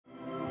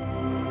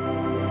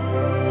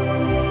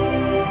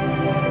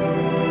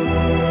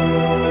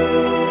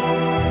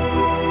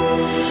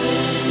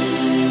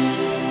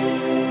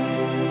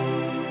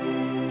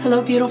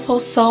beautiful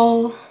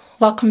soul.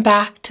 Welcome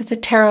back to the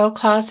Tarot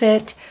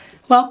Closet.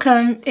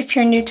 Welcome if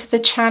you're new to the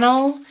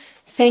channel.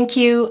 Thank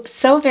you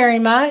so very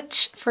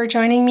much for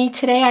joining me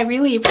today. I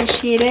really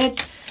appreciate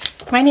it.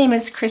 My name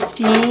is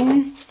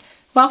Christine.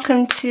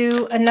 Welcome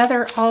to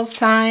another All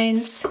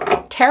Signs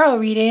Tarot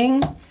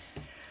reading.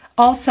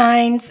 All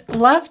Signs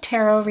Love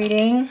Tarot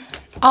reading.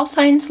 All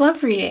Signs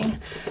Love reading.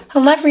 A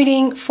love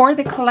reading for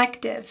the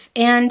collective.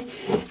 And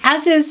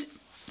as is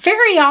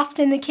very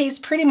often the case,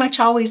 pretty much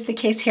always the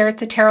case here at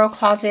the Tarot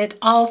Closet,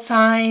 all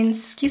signs,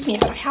 excuse me,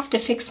 but I have to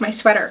fix my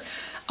sweater.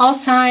 All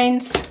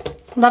signs,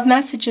 love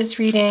messages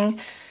reading,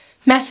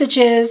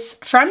 messages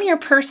from your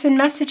person,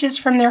 messages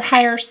from their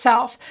higher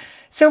self.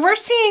 So we're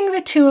seeing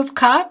the Two of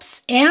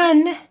Cups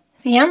and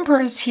the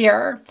Empress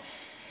here.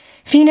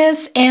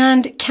 Venus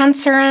and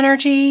Cancer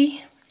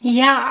energy.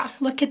 Yeah,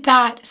 look at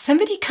that.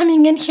 Somebody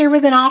coming in here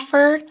with an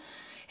offer.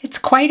 It's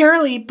quite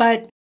early,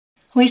 but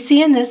we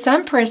see in this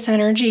Empress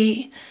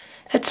energy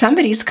that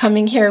somebody's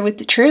coming here with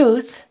the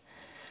truth.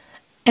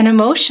 An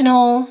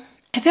emotional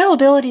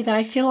availability that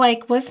I feel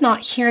like was not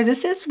here.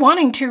 This is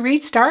wanting to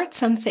restart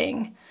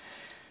something.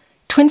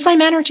 Twin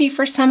flame energy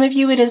for some of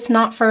you, it is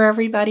not for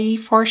everybody,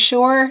 for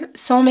sure.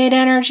 Soulmate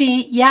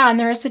energy, yeah, and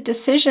there's a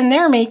decision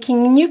they're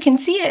making, and you can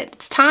see it.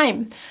 It's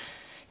time.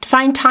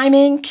 Divine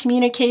timing,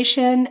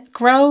 communication,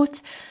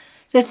 growth.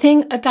 The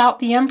thing about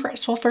the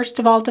Empress, well, first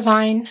of all,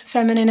 divine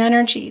feminine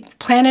energy,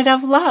 planet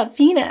of love,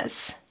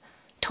 Venus,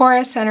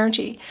 Taurus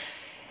energy,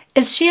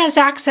 is she has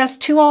access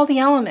to all the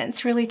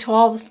elements, really to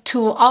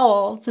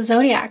all the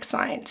zodiac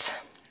signs.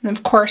 And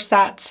of course,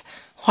 that's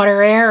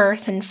water, air,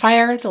 earth, and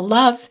fire, the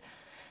love,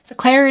 the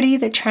clarity,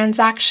 the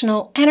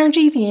transactional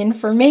energy, the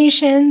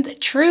information, the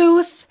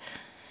truth,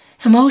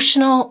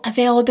 emotional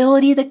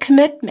availability, the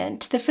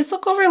commitment, the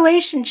physical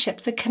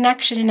relationship, the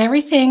connection, and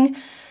everything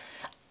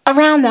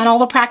around that, all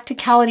the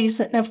practicalities,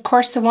 and of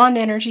course the wand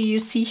energy you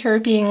see here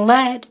being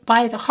led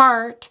by the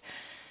heart.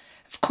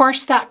 Of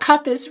course, that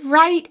cup is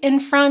right in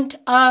front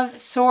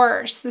of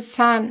Source, the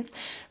sun,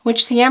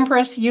 which the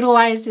Empress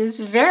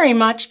utilizes very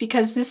much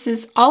because this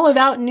is all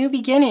about new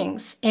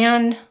beginnings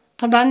and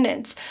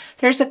abundance.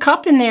 There's a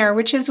cup in there,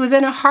 which is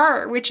within a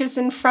heart, which is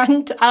in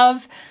front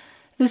of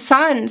the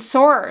sun,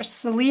 Source,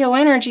 the Leo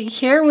energy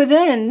here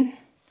within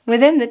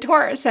the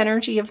Taurus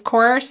energy, of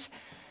course.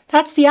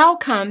 That's the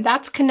outcome.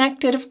 That's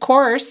connected, of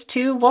course,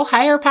 to, well,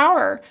 higher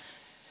power.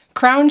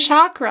 Crown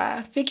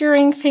chakra,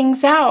 figuring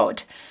things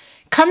out.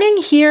 Coming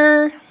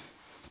here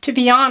to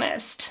be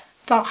honest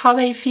about how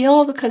they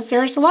feel, because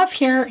there's love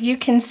here. You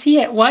can see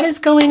it. What is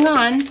going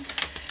on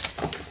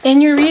in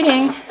your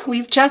reading?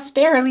 We've just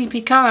barely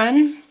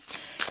begun.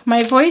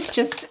 My voice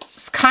just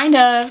is kind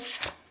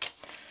of,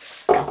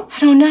 I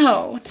don't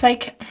know. It's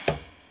like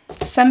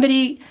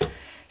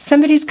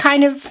somebody's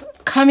kind of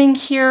coming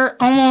here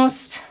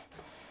almost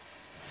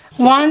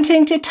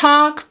wanting to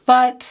talk,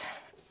 but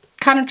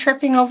kind of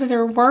tripping over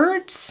their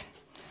words.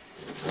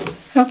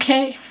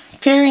 Okay,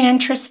 very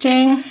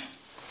interesting.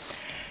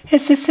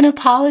 Is this an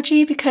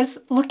apology? Because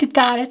look at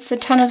that, it's the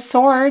Ten of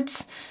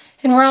Swords,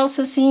 and we're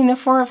also seeing the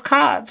Four of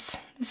Cups.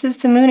 This is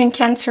the Moon and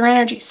Cancer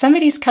energy.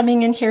 Somebody's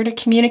coming in here to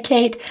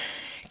communicate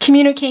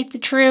the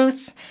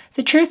truth.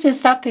 The truth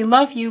is that they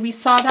love you. We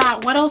saw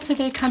that. What else are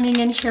they coming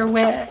in here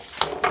with?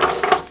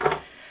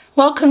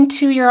 Welcome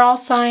to your All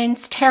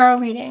Signs Tarot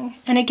reading.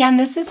 And again,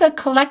 this is a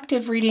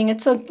collective reading.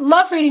 It's a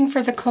love reading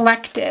for the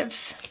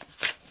collective.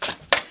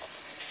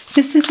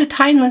 This is a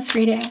timeless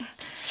reading.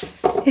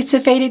 It's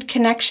a fated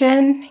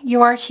connection.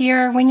 You are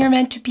here when you're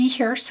meant to be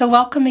here. So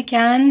welcome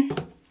again.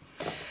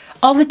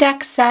 All the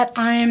decks that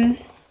I'm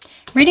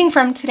reading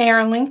from today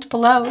are linked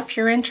below if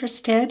you're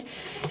interested.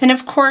 And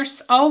of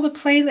course, all the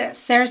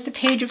playlists. There's the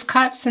Page of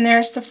Cups and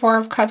there's the Four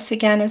of Cups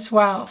again as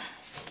well.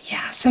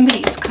 Yeah,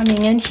 somebody's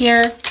coming in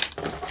here.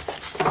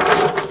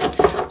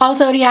 All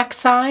zodiac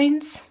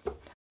signs.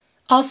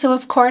 Also,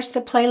 of course,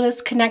 the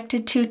playlist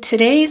connected to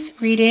today's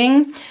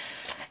reading.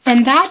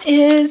 And that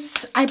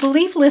is, I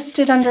believe,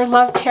 listed under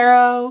Love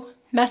Tarot,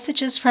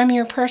 Messages from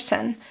Your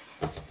Person.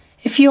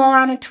 If you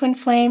are on a twin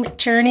flame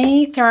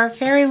journey, there are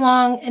very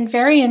long and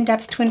very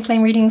in-depth twin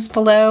flame readings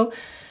below.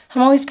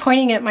 I'm always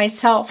pointing at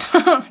myself.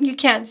 You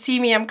can't see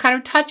me. I'm kind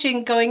of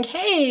touching, going,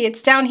 hey,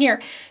 it's down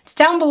here. It's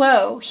down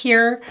below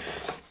here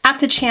at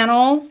the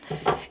channel,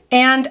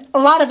 and a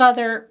lot of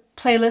other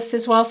playlists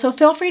as well. So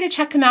feel free to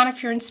check them out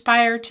if you're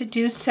inspired to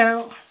do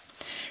so.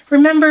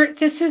 Remember,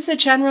 this is a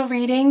general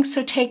reading,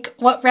 so take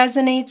what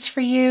resonates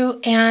for you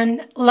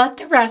and let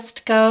the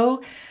rest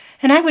go.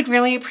 And I would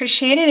really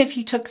appreciate it if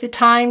you took the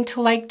time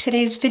to like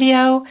today's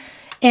video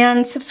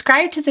and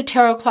subscribe to the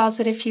Tarot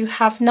Closet if you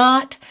have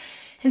not.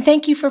 And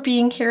thank you for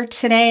being here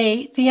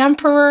today. The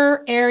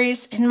Emperor,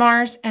 Aries, and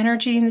Mars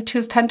energy, and the Two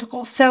of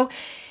Pentacles. So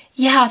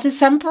yeah,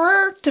 this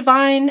Emperor,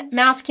 divine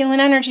masculine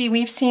energy.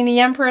 We've seen the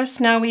Empress,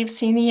 now we've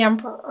seen the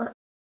Emperor.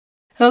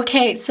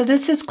 Okay, so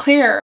this is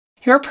clear.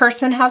 Your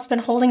person has been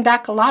holding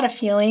back a lot of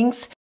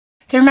feelings.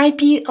 There might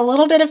be a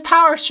little bit of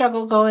power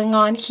struggle going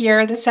on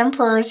here. This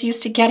Emperor is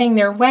used to getting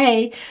their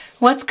way.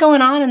 What's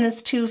going on in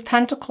this Two of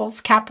Pentacles?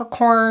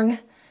 Capricorn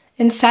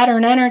in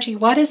Saturn energy.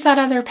 What is that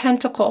other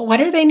pentacle? What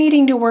are they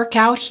needing to work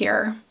out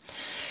here?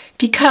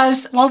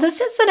 Because, well,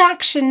 this is an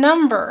action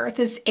number,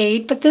 this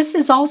 8, but this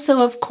is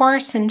also, of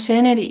course,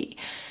 infinity.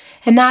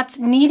 And that's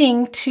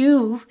needing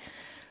to,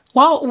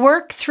 well,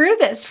 work through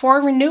this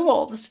for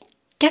renewals.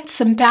 Get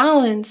some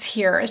balance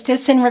here. Is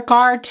this in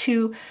regard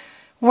to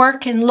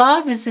work and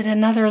love? Is it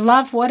another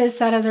love? What is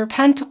that other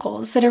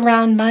pentacle? Is it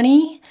around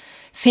money?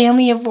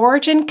 Family of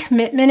origin?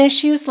 Commitment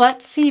issues?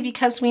 Let's see,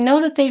 because we know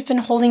that they've been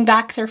holding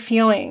back their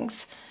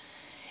feelings.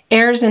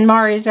 Aries and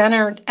Mars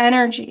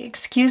energy,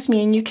 excuse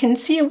me, and you can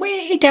see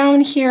way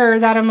down here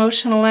that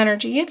emotional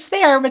energy. It's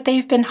there, but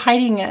they've been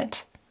hiding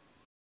it.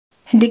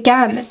 And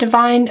again, the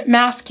divine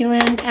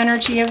masculine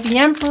energy of the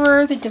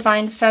Emperor, the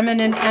divine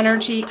feminine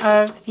energy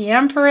of the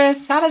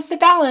Empress. That is the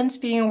balance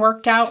being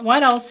worked out.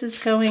 What else is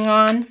going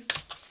on?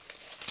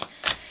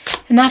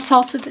 And that's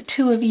also the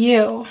two of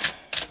you.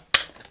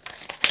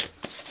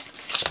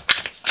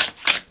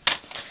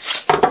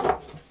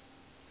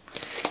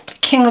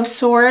 King of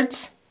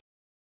Swords,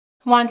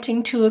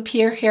 wanting to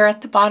appear here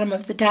at the bottom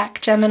of the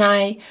deck.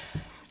 Gemini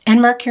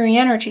and Mercury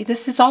energy.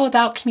 This is all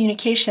about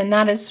communication.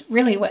 That is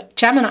really what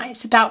Gemini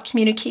is about.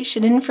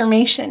 Communication,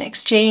 information,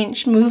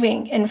 exchange,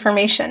 moving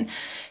information.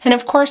 And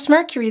of course,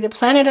 Mercury, the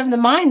planet of the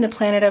mind, the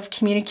planet of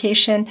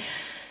communication.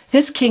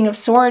 This King of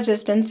Swords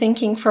has been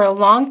thinking for a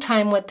long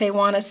time what they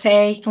want to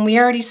say. And we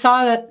already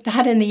saw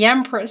that in the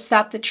Empress,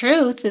 that the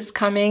truth is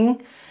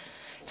coming.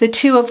 The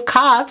Two of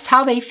Cups,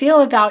 how they feel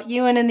about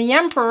you, and in the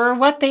Emperor,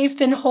 what they've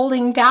been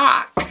holding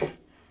back.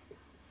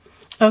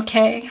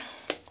 Okay.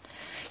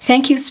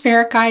 Thank you,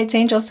 spirit guides,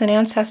 angels, and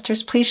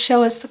ancestors. Please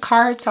show us the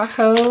cards.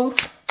 Aho.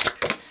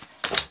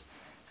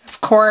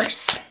 Of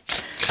course.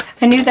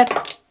 I knew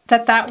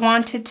that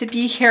wanted to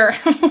be here.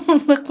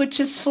 Look what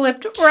just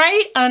flipped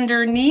right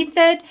underneath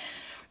it.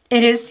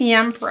 It is the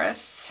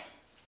Empress.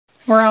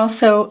 We're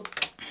also...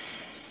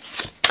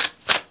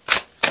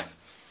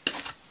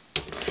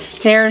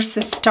 There's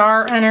the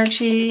Star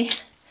energy,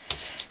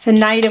 the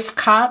Knight of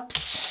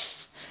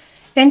Cups.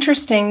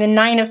 Interesting, the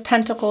Nine of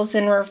Pentacles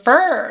in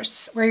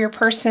reverse, where your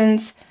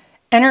person's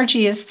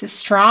energy is the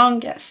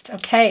strongest.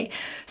 Okay,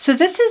 so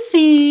this is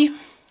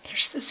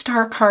here's the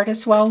Star card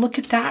as well. Look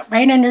at that,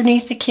 right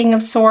underneath the King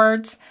of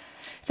Swords.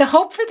 The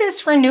hope for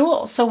this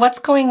renewal. So what's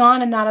going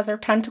on in that other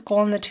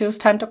pentacle and the Two of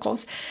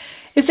Pentacles?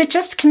 Is it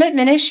just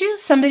commitment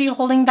issues? Somebody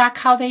holding back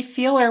how they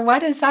feel? Or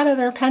what is that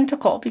other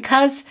pentacle?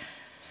 Because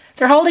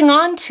they're holding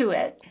on to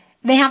it.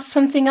 They have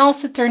something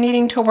else that they're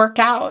needing to work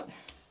out.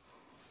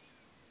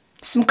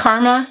 Some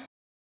karma.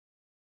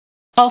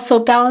 Also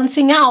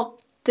balancing out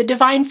the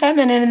divine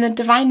feminine and the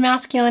divine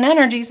masculine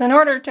energies in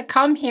order to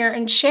come here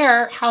and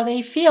share how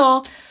they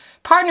feel.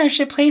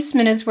 Partnership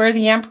placement is where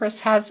the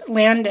Empress has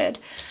landed.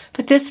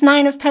 But this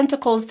Nine of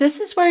Pentacles, this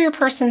is where your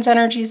person's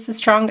energy is the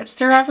strongest.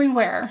 They're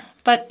everywhere,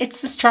 but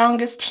it's the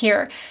strongest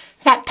here.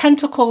 That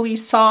pentacle we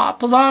saw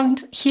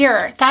belonged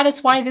here. That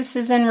is why this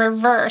is in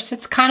reverse.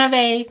 It's kind of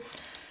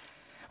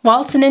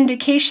well, it's an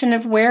indication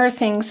of where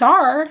things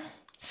are.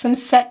 Some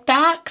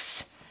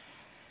setbacks.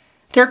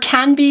 It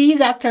can be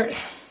that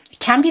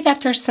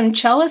there's some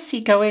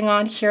jealousy going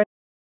on here.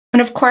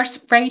 And of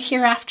course, right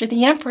here after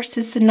the Empress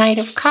is the Knight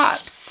of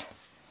Cups.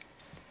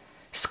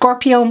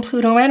 Scorpio and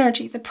Pluto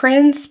energy. The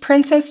Prince,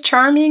 Princess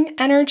Charming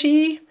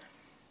energy.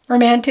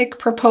 Romantic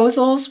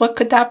proposals, what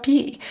could that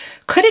be?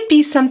 Could it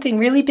be something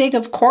really big?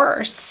 Of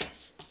course,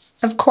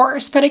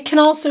 but it can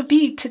also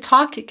be to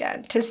talk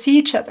again, to see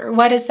each other.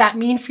 What does that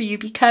mean for you?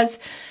 Because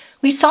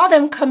we saw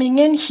them coming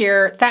in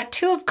here, that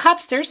Two of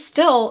Cups, there's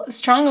still a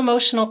strong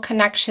emotional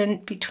connection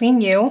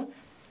between you.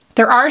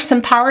 There are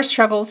some power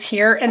struggles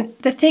here, and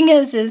the thing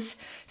is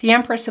the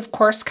Empress, of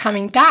course,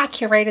 coming back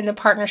here right in the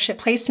partnership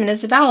placement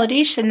is a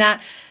validation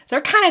that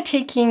they're kind of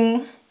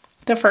taking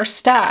the first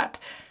step.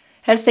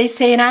 As they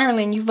say in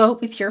Ireland, you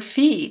vote with your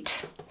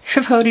feet.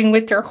 You're voting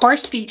with their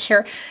horse feet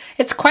here.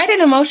 It's quite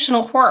an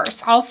emotional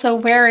horse. Also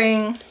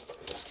wearing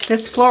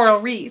this floral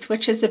wreath,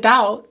 which is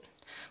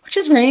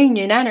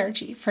reunion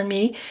energy for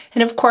me.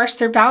 And of course,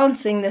 they're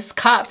balancing this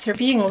cup. They're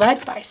being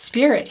led by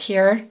spirit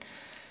here.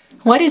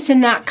 What is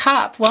in that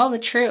cup? Well, the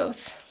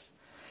truth.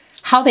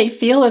 How they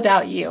feel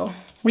about you.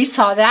 We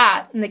saw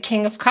that in the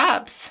King of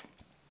Cups.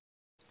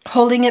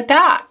 Holding it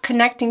back,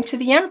 connecting to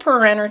the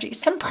Emperor energy.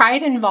 Some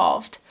pride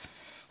involved.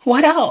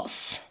 What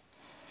else?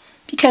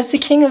 Because the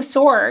King of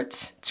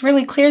Swords, it's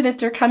really clear that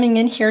they're coming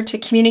in here to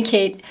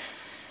communicate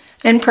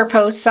and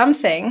propose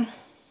something.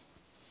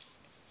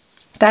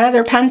 That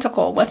other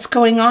pentacle, what's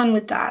going on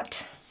with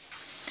that?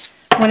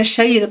 I want to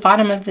show you the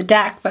bottom of the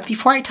deck, but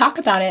before I talk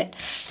about it,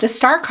 the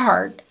Star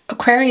card,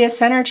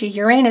 Aquarius energy,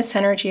 Uranus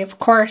energy, of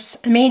course,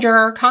 a major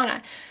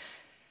arcana.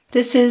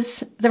 This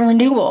is the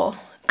renewal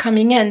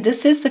coming in.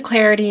 This is the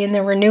clarity in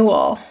the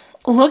renewal.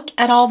 Look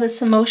at all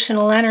this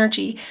emotional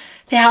energy.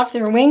 They have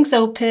their wings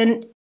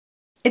open.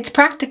 It's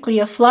practically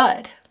a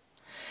flood.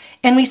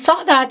 And we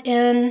saw that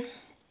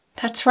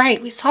that's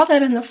right, we saw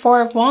that in the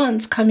Four of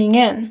Wands coming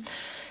in.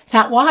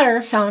 That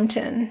water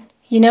fountain,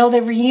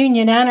 the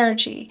reunion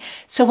energy.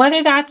 So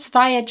whether that's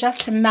via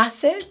just a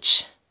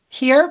message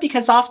here,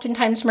 because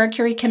oftentimes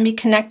Mercury can be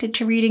connected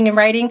to reading and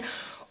writing,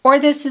 or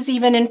this is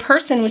even in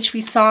person, which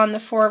we saw in the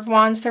Four of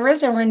Wands. There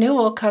is a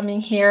renewal coming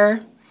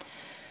here.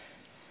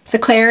 The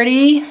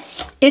clarity,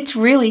 it's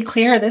really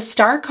clear. The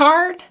Star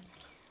card,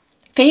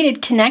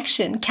 fated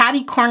connection,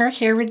 catty corner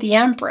here with the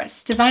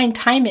Empress, divine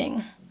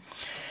timing.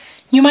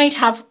 You might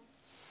have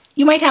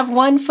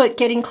one foot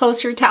getting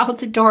closer to out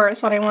the door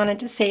is what I wanted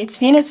to say. It's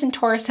Venus and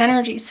Taurus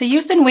energy. So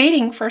you've been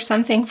waiting for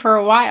something for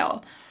a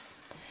while.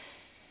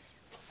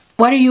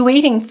 What are you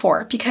waiting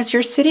for? Because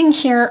you're sitting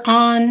here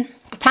on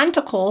the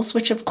Pentacles,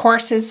 which of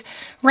course is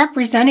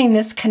representing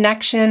this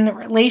connection, the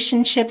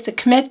relationship, the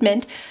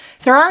commitment.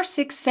 There are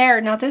 6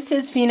 there. Now this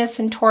is Venus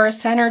and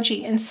Taurus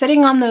energy, and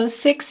sitting on those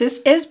 6s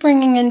is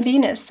bringing in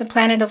Venus, the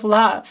planet of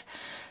love.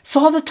 So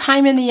all the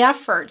time and the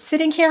effort,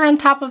 sitting here on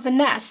top of a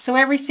nest, so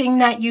everything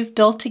that you've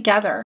built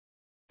together,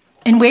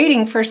 and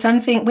waiting for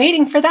something,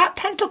 waiting for that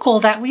pentacle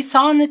that we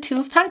saw in the Two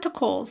of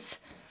Pentacles.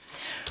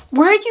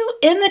 Were you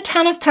in the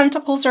 10 of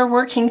Pentacles or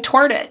working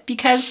toward it?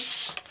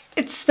 Because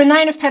it's the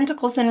 9 of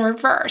Pentacles in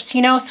reverse,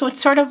 you know, so it's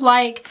sort of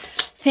like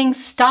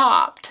things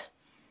stopped.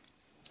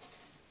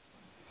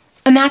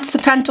 And that's the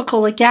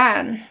Pentacle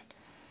again.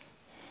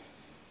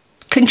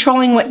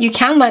 Controlling what you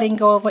can, letting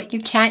go of what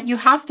you can't. You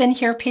have been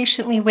here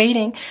patiently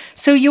waiting.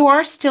 So you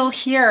are still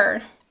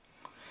here.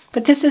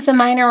 But this is a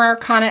minor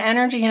arcana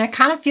energy, and I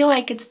kind of feel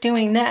like it's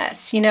doing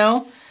this, you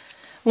know?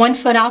 One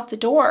foot out the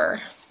door.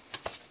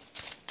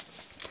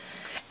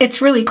 It's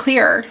really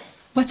clear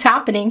what's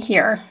happening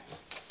here.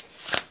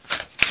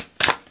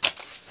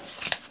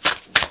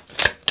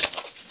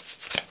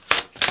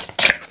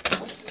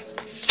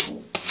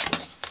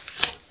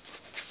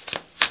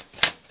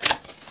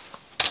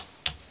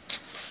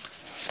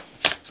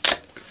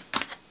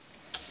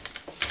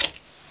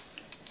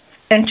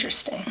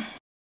 Interesting.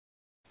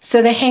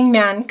 So the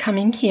Hangman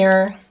coming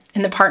here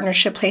in the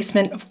partnership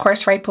placement, of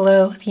course, right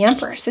below the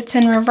Empress. It's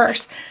in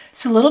reverse.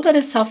 So a little bit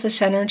of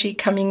selfish energy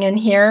coming in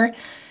here.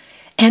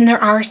 And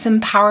there are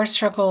some power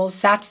struggles.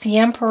 That's the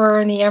Emperor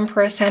and the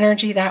Empress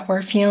energy that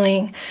we're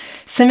feeling.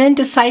 Some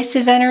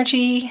indecisive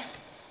energy.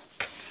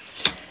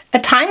 A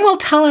time will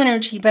tell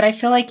energy, but I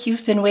feel like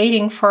you've been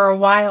waiting for a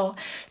while.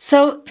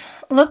 So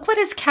look what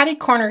is catty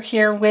corner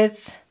here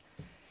with,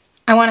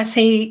 I want to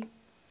say,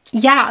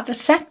 yeah, the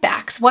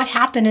setbacks. What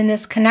happened in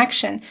this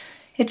connection?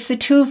 It's the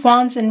Two of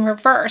Wands in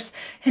reverse.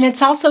 And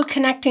it's also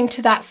connecting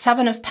to that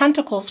 7 of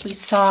Pentacles we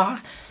saw.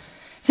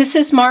 This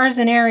is Mars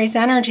and Aries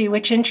energy,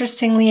 which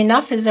interestingly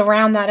enough is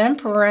around that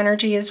Emperor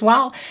energy as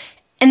well.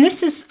 And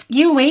this is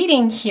you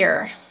waiting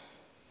here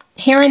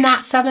in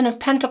that 7 of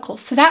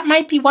Pentacles. So that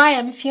might be why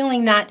I'm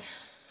feeling that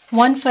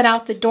one foot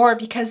out the door,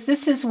 because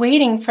this is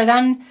waiting for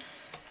them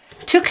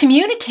to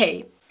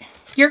communicate.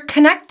 You're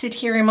connected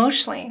here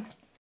emotionally.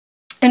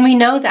 And we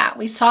know that.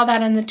 We saw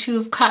that in the Two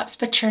of Cups,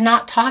 but you're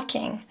not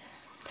talking.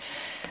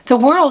 The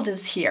World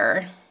is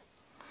here.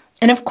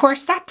 And of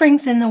course, that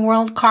brings in the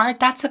World card.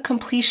 That's a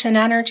completion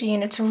energy,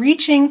 and it's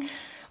reaching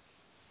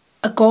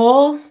a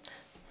goal,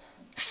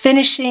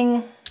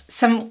 finishing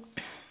some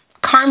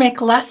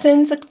karmic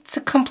lessons. It's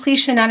a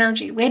completion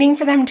energy, waiting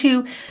for them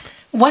to,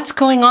 what's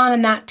going on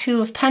in that Two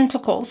of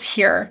Pentacles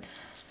here,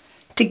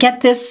 to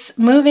get this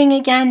moving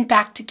again,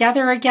 back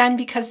together again,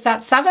 because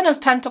that 7 of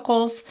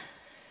Pentacles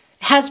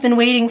has been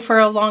waiting for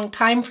a long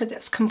time for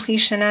this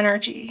completion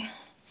energy.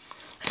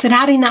 Is it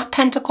adding that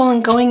pentacle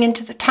and going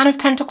into the 10 of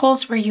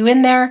Pentacles? Were you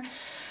in there?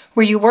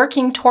 Were you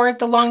working toward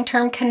the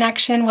long-term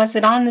connection? Was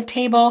it on the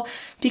table?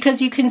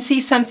 Because you can see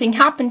something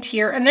happened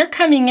here, and they're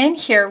coming in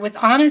here with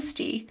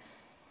honesty,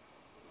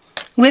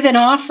 with an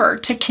offer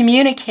to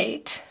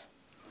communicate,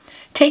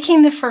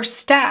 taking the first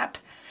step.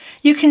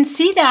 You can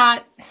see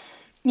that,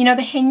 you know,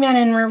 the Hangman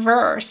in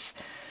reverse.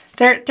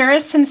 There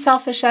is some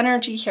selfish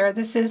energy here.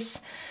 This is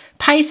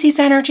Pisces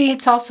energy.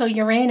 It's also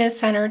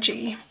Uranus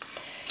energy.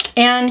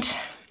 And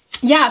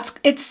yeah,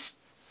 it's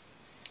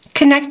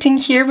connecting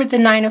here with the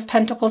 9 of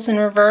Pentacles in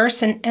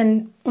reverse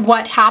and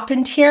what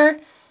happened here.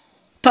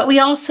 But we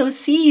also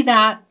see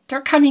that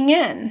they're coming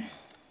in.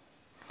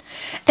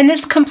 And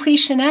this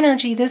completion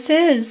energy, this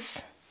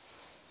is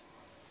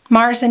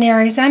Mars and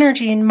Aries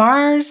energy. And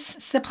Mars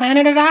is the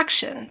planet of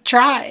action,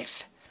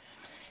 drive,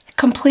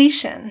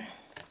 completion.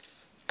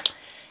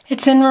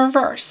 It's in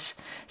reverse.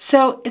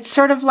 So it's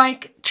sort of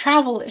like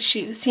travel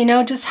issues, you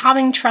know, just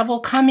having trouble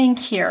coming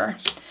here.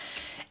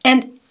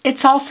 And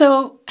it's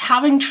also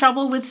having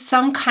trouble with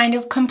some kind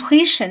of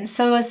completion.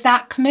 So is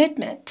that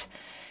commitment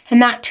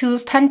and that 2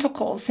 of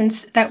Pentacles and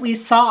that we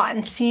saw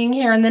and seeing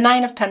here in the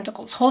 9 of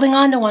Pentacles, holding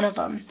on to one of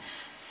them.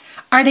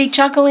 Are they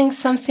juggling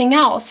something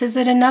else? Is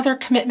it another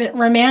commitment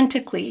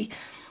romantically?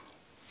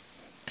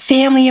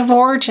 Family of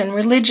origin,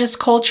 religious,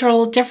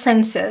 cultural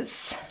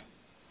differences,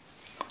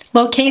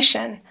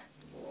 location.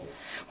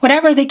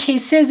 Whatever the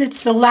case is,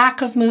 it's the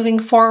lack of moving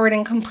forward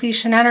and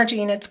completion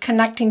energy, and it's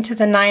connecting to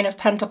the 9 of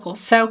Pentacles.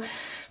 So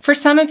for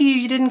some of you,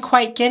 you didn't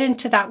quite get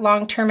into that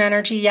long-term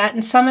energy yet,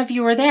 and some of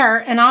you were there,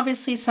 and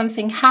obviously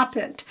something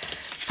happened.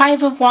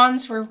 5 of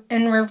Wands were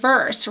in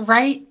reverse,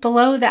 right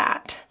below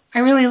that. I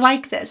really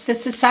like this.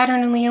 This is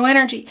Saturn and Leo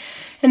energy.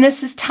 And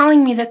this is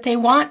telling me that they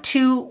want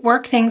to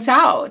work things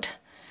out.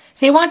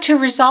 They want to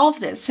resolve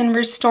this and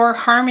restore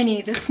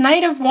harmony. This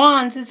Knight of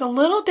Wands is a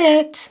little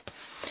bit,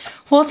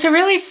 well, it's a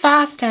really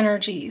fast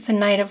energy, the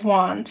Knight of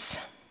Wands.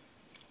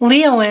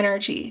 Leo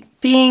energy,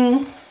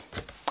 being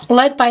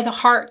led by the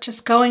heart,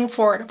 just going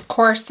for it. Of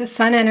course, the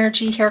Sun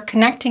energy here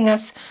connecting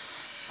us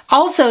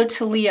also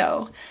to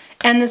Leo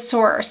and the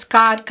source,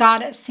 God,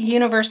 Goddess, the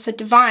universe, the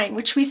divine,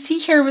 which we see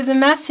here with the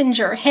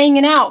messenger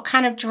hanging out,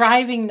 kind of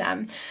driving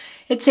them.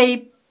 It's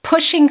a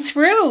pushing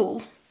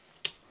through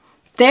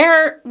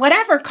their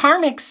whatever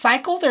karmic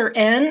cycle they're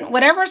in,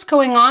 whatever's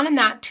going on in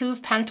that Two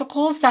of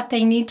Pentacles that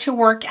they need to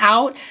work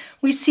out.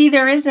 We see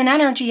there is an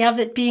energy of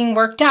it being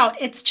worked out.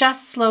 It's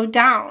just slowed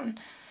down.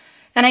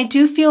 And I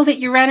do feel that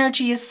your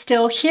energy is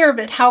still here,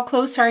 but how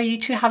close are you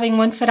to having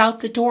one foot out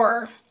the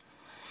door?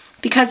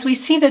 Because we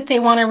see that they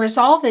want to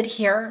resolve it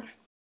here.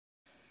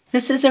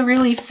 This is a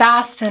really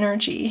fast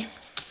energy.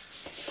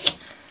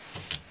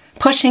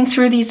 Pushing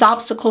through these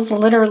obstacles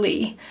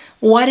literally.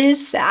 What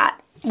is that?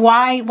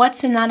 Why?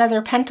 What's in that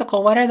other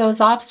pentacle? What are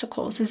those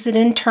obstacles? Is it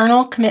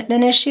internal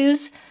commitment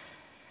issues?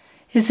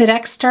 Is it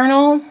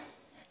external?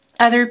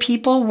 Other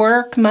people,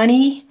 work,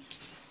 money,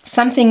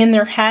 something in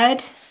their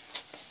head?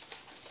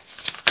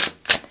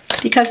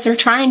 Because they're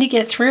trying to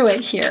get through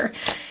it here.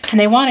 And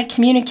they want to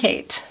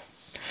communicate.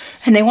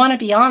 And they want to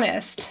be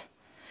honest.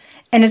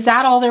 And is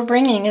that all they're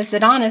bringing? Is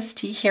it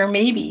honesty here?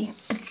 Maybe.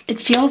 It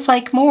feels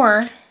like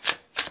more.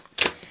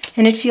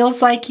 And it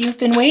feels like you've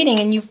been waiting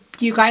and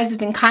you guys have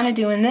been kind of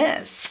doing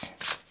this.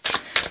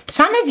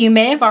 Some of you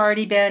may have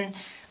already been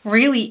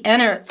really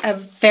in a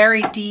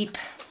very deep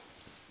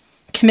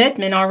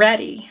commitment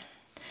already.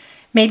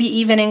 Maybe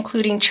even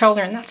including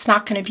children. That's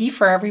not going to be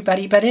for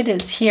everybody, but it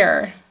is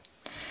here.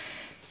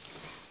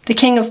 The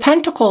King of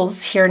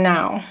Pentacles here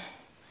now.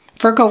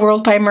 Virgo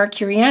ruled by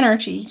Mercury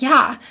energy.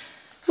 Yeah,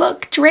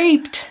 look,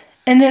 draped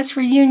in this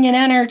reunion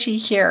energy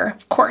here.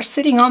 Of course,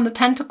 sitting on the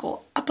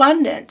pentacle.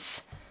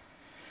 Abundance.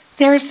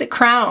 There's the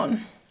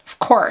crown. Of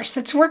course,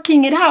 that's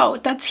working it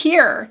out. That's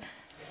here.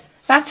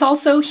 That's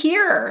also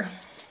here.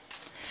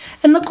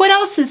 And look what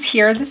else is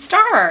here. The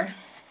star.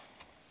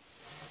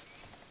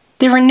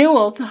 The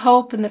renewal, the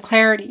hope, and the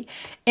clarity.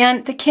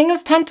 And the King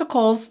of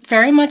Pentacles,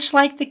 very much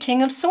like the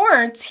King of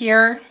Swords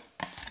here,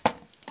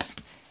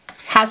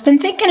 has been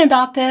thinking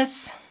about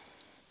this.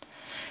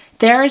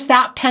 There's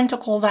that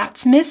pentacle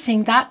that's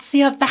missing. That's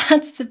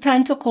the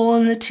pentacle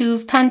and the Two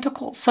of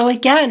Pentacles. So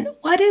again,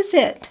 what is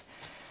it?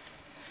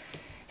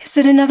 Is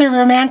it another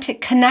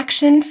romantic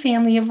connection,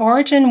 family of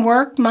origin,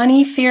 work,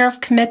 money, fear of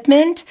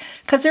commitment?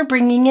 Because they're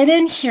bringing it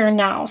in here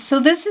now. So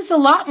this is a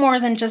lot more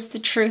than just the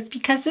truth,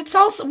 because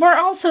we're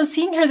also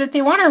seeing here that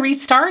they want to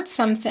restart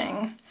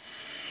something.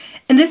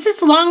 And this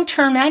is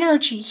long-term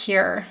energy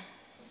here.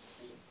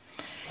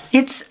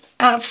 It's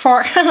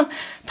for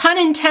pun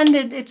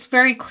intended, it's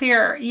very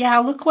clear. Yeah,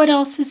 look what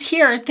else is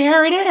here.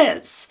 There it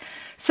is.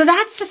 So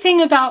that's the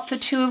thing about the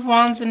Two of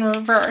Wands in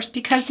reverse,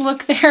 because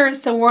look, there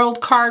is the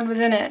World card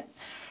within it.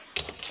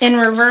 In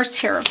reverse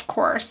here, of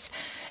course.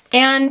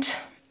 And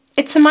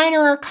it's a minor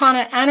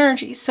arcana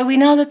energy. So we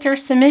know that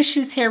there's some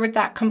issues here with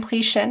that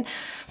completion.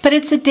 But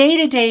it's a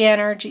day-to-day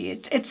energy.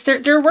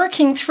 They're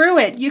working through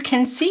it. You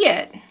can see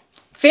it.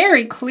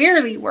 Very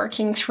clearly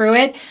working through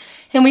it.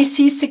 And we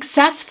see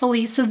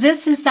successfully. So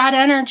this is that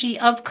energy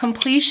of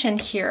completion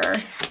here.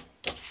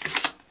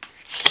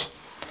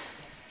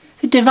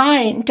 The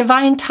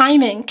divine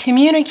timing,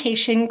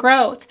 communication,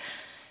 growth.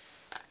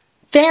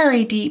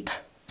 Very deep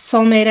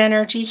soulmate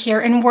energy here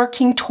and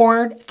working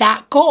toward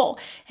that goal.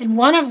 And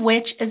one of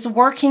which is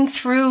working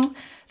through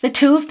the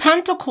Two of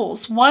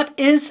Pentacles. What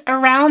is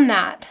around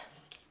that?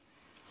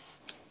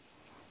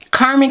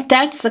 Karmic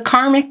debts, the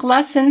karmic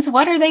lessons.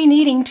 What are they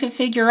needing to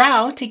figure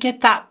out to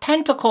get that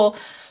pentacle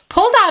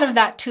pulled out of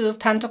that Two of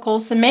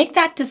Pentacles and make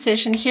that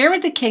decision here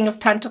with the King of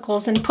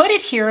Pentacles and put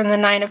it here in the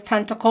Nine of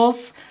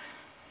Pentacles?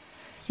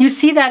 You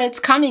see that it's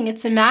coming.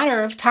 It's a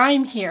matter of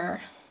time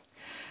here.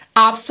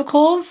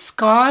 Obstacles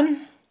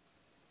gone.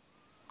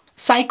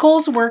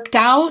 Cycles worked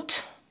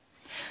out.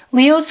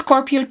 Leo,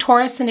 Scorpio,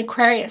 Taurus, and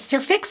Aquarius. They're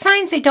fixed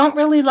signs. They don't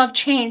really love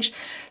change.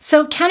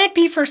 So can it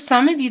be for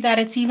some of you that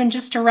it's even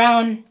just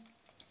around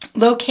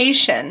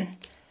location?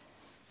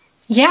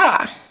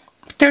 Yeah.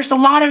 There's a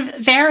lot of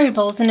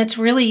variables and it's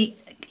really,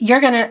 you're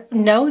going to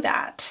know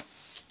that.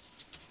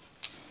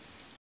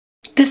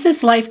 This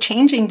is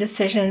life-changing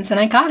decisions, and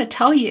I got to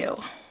tell you,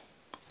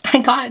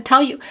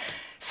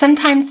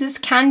 sometimes this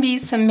can be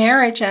some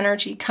marriage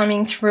energy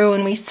coming through,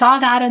 and we saw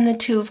that in the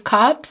Two of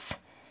Cups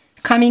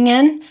coming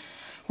in.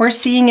 We're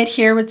seeing it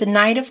here with the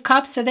Knight of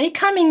Cups. Are they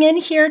coming in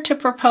here to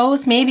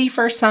propose? Maybe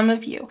for some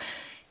of you.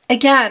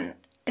 Again,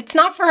 it's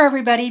not for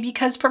everybody,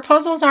 because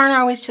proposals aren't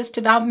always just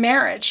about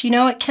marriage. You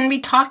know, it can be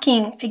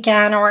talking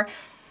again, or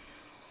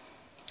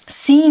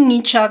seeing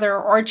each other,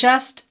 or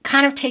just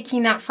kind of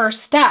taking that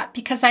first step,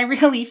 because I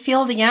really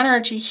feel the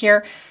energy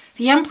here.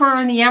 The Emperor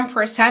and the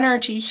Empress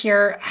energy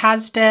here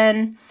has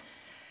been,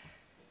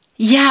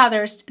 yeah,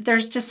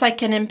 there's just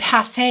like an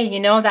impasse, you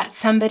know, that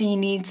somebody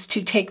needs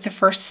to take the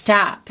first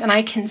step. And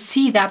I can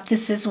see that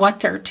this is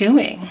what they're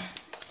doing.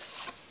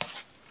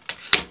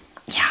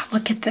 Yeah,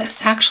 look at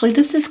this. Actually,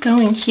 this is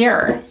going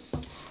here.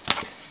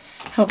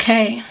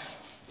 Okay.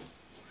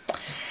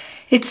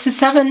 It's the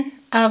Seven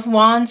of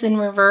Wands in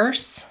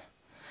reverse.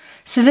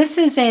 So this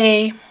is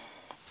a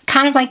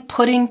kind of like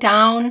putting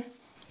down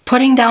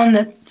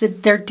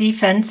their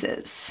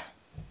defenses.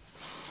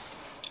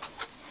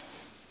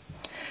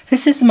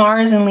 This is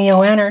Mars and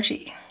Leo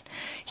energy.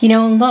 You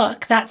know,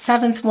 look, that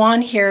seventh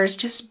wand here is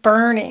just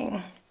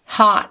burning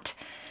hot.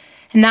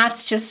 And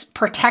that's just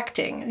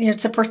protecting. You know,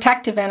 it's a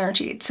protective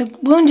energy. It's a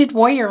wounded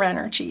warrior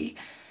energy.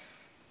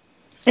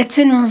 It's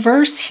in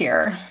reverse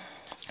here.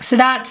 So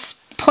that's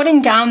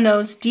putting down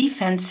those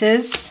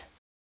defenses,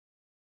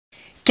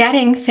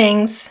 getting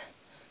things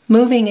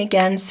moving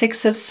again.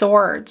 Six of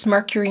Swords,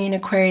 Mercury and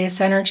Aquarius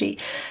energy.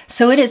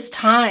 So it is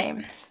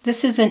time.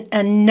 This is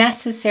a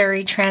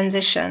necessary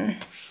transition.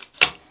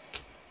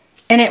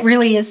 And it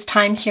really is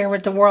time here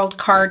with the World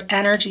card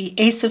energy.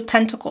 Ace of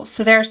Pentacles.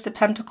 So there's the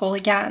Pentacle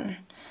again.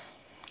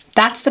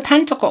 That's the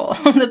Pentacle.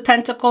 The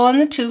Pentacle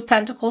and the Two of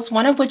Pentacles,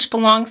 one of which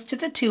belongs to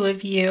the two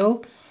of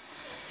you.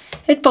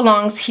 It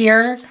belongs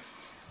here.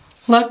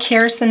 Look,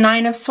 here's the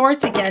Nine of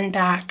Swords again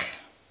back.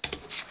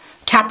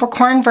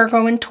 Capricorn,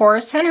 Virgo, and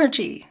Taurus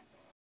energy.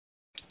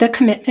 The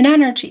commitment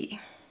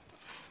energy.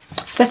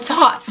 The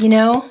thought, you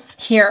know,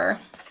 here.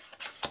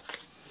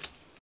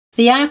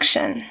 The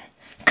action.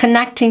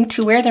 Connecting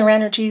to where their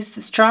energy is the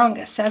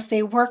strongest as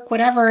they work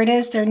whatever it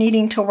is they're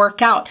needing to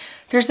work out.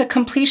 There's a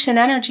completion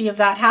energy of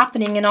that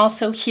happening, and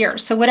also here.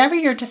 So whatever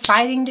you're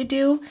deciding to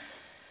do,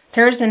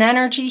 there's an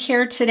energy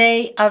here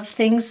today of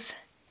things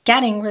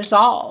getting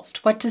resolved.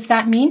 What does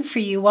that mean for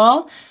you?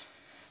 Well,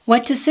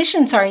 what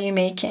decisions are you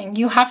making?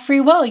 You have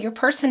free will. Your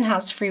person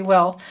has free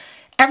will.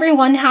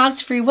 Everyone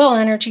has free will.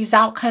 Energies,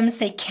 outcomes,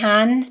 they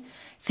can,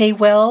 they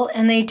will,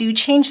 and they do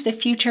change. The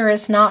future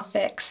is not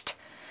fixed.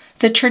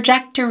 The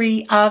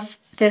trajectory of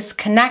this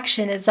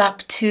connection is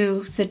up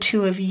to the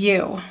two of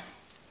you.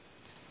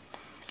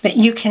 But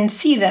you can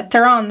see that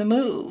they're on the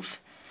move.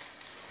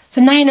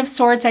 The Nine of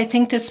Swords, I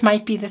think this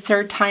might be the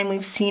third time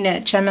we've seen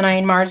it. Gemini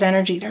and Mars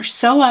energy. They're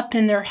so up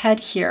in their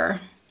head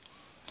here.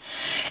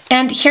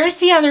 And here's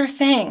the other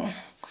thing.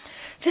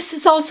 This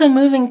is also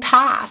moving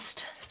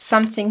past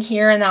something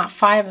here in that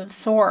Five of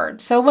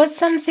Swords. So was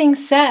something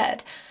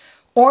said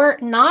or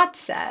not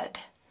said?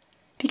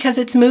 Because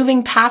it's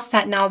moving past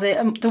that now.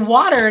 The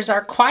waters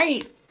are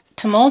quite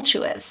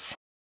tumultuous.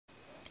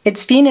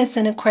 It's Venus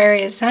and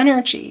Aquarius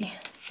energy.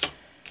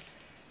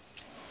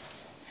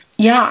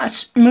 Yeah,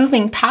 it's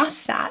moving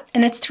past that.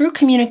 And it's through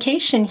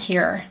communication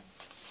here.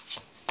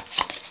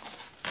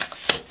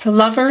 The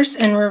Lovers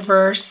in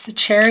reverse, the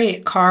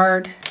Chariot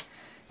card,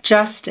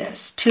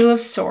 Justice, Two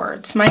of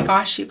Swords. My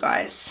gosh, you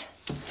guys.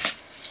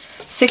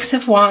 Six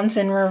of Wands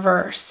in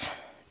reverse,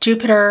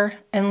 Jupiter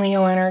and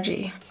Leo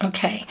energy.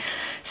 Okay.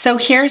 So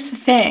here's the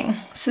thing.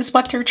 This is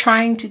what they're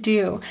trying to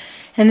do.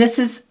 And this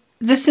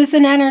is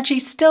an energy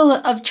still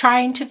of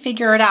trying to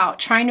figure it out,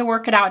 trying to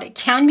work it out. It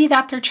can be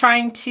that they're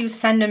trying to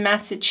send a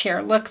message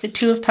here. Look, the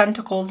Two of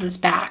Pentacles is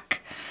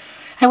back.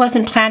 I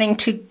wasn't planning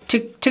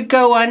to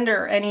go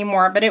under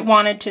anymore, but it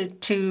wanted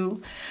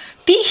to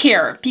be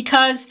here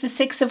because the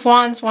Six of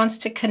Wands wants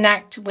to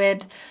connect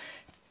with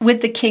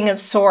the King of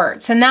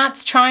Swords, and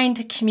that's trying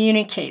to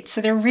communicate.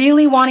 So they're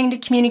really wanting to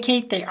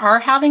communicate. They are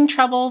having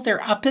trouble.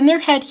 They're up in their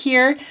head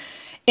here.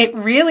 It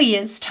really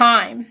is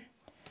time.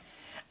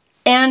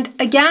 And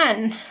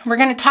again, we're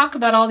going to talk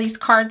about all these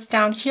cards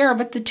down here,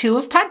 but the Two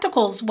of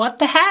Pentacles, what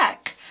the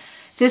heck?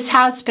 This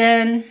has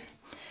been,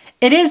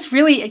 it is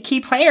really a key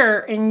player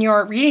in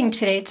your reading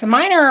today. It's a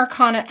minor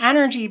arcana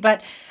energy,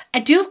 but I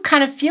do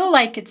kind of feel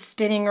like it's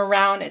spinning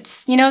around.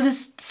 It's, you know,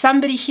 this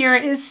somebody here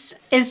is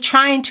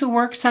trying to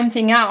work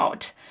something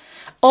out.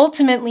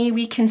 Ultimately,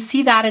 we can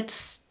see that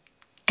it's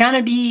going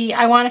to be,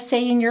 I want to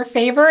say, in your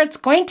favor. It's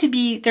going to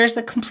be, there's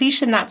a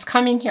completion that's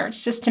coming here.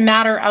 It's just a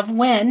matter of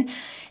when,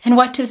 and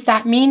what does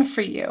that mean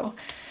for you?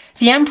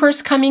 The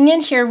Empress coming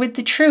in here with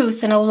the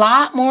truth and a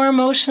lot more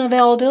emotional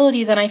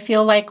availability than I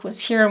feel like was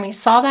here, and we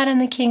saw that in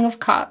the King of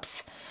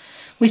Cups.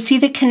 We see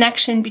the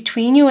connection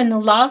between you and the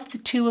love, the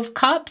Two of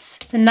Cups,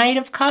 the Knight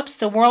of Cups,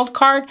 the World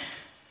card,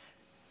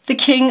 the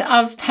King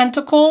of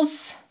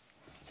Pentacles,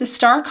 the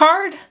Star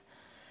card.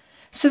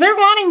 So they're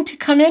wanting to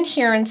come in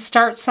here and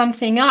start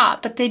something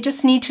up, but they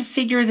just need to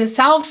figure this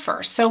out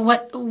first. So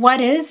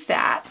what is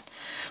that?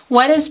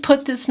 What has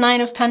put this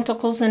Nine of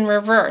Pentacles in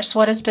reverse?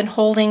 What has been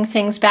holding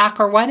things back,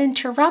 or what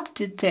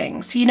interrupted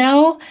things? You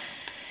know,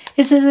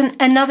 is it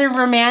another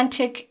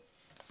romantic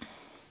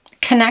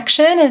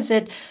connection? Is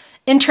it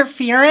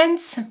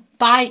interference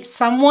by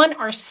someone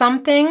or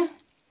something?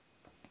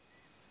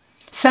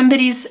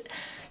 Somebody's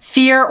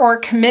fear or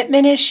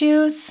commitment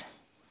issues?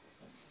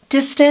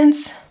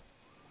 Distance?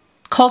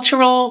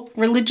 Cultural,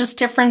 religious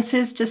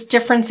differences? Just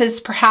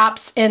differences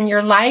perhaps in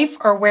your life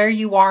or where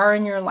you are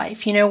in your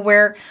life? You know,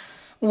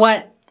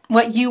 what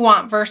what you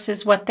want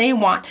versus what they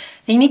want.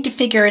 They need to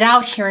figure it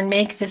out here and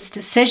make this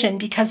decision,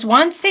 because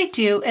once they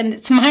do, and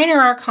it's minor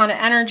arcana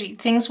energy,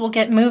 things will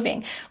get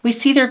moving. We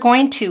see they're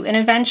going to, and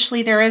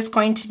eventually there is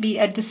going to be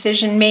a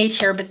decision made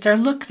here, but they're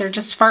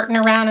just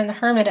farting around in the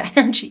Hermit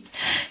energy.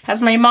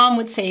 As my mom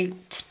would say,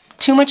 it's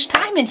too much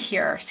time in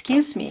here,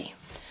 excuse me.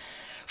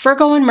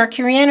 Virgo and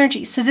Mercury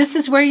energy. So this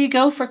is where you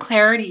go for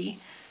clarity,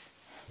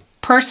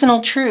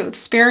 personal truth,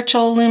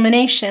 spiritual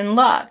illumination,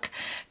 luck.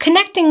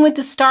 Connecting with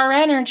the star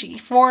energy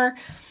for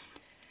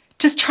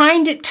just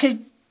trying to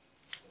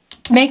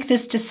make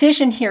this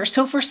decision here.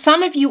 So for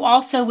some of you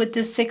also with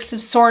this Six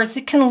of Swords,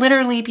 it can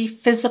literally be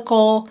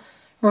physical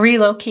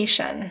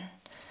relocation.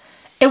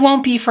 It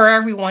won't be for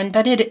everyone,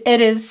 but it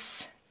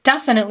is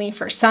definitely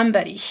for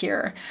somebody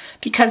here.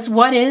 Because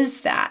what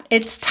is that?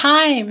 It's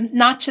time,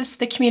 not just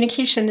the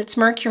communication, it's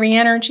Mercury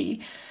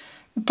energy.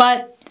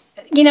 But,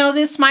 you know,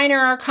 this minor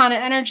arcana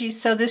energy,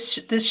 so the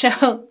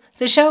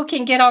show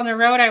can get on the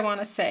road, I want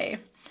to say.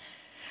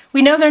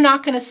 We know they're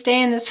not going to stay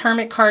in this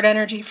Hermit card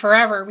energy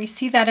forever. We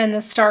see that in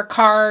the Star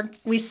card.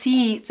 We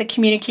see the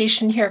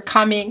communication here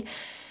coming,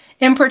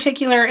 in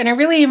particular, in a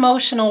really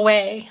emotional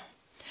way,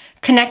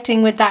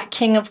 connecting with that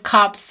King of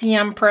Cups, the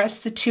Empress,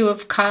 the Two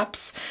of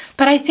Cups.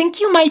 But I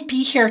think you might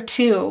be here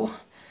too,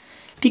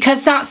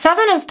 because that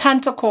Seven of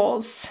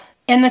Pentacles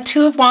and the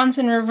Two of Wands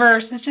in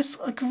reverse is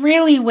just like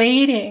really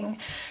waiting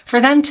for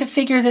them to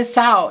figure this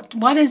out.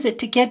 What is it?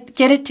 To get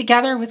it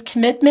together with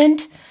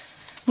commitment,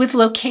 with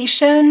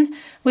location,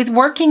 with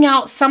working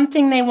out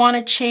something they want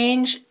to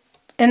change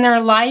in their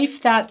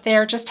life that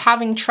they're just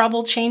having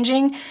trouble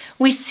changing.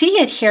 We see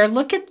it here.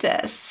 Look at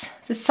this,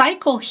 the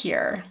cycle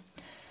here.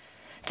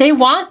 They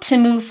want to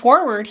move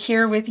forward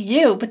here with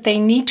you, but they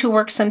need to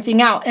work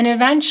something out, and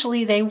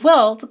eventually they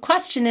will. The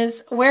question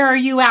is, where are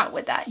you at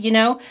with that? You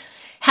know,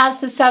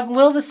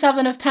 will the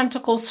Seven of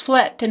Pentacles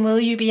flip, and will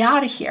you be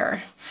out of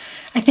here?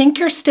 I think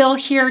you're still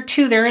here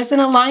too. There is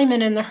an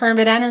alignment in the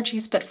Hermit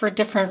energies, but for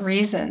different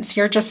reasons.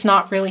 You're just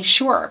not really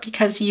sure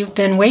because you've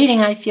been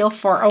waiting, I feel,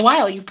 for a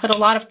while. You've put a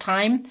lot of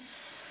time,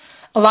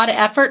 a lot of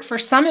effort. For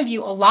some of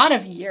you, a lot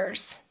of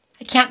years.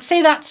 I can't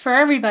say that's for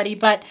everybody,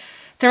 but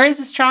there is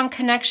a strong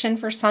connection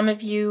for some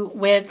of you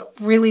with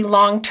really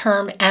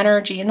long-term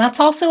energy. And that's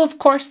also, of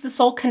course, the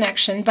soul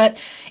connection. But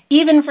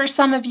even for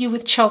some of you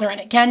with children,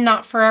 again,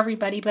 not for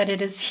everybody, but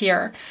it is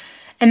here.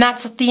 And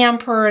that's the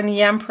Emperor and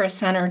the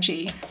Empress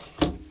energy.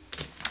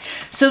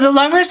 So the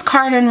Lover's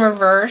card in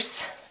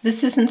reverse,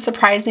 this isn't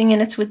surprising,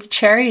 and it's with the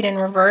Chariot in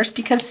reverse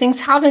because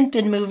things haven't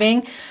been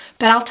moving.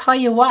 But I'll tell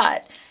you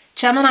what,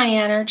 Gemini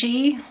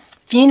energy,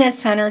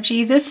 Venus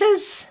energy, this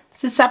is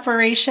the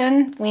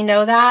separation. We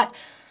know that.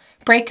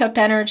 Breakup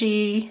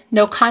energy,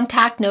 no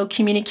contact, no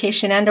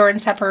communication, and or in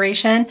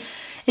separation.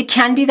 It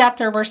can be that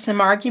there were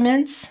some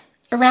arguments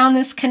around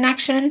this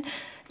connection.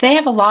 They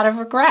have a lot of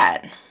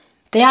regret.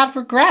 They have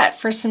regret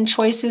for some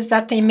choices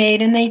that they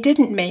made and they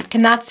didn't make.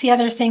 And that's the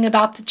other thing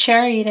about the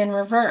Chariot in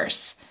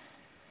reverse.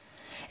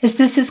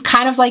 This is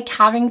kind of like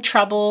having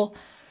trouble.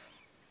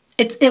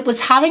 It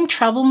was having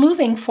trouble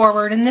moving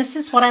forward. And this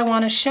is what I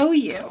want to show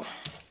you.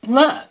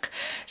 Look,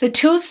 the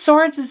Two of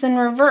Swords is in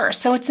reverse.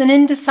 So it's an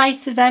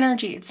indecisive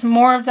energy. It's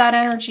more of that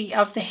energy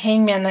of the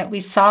Hangman that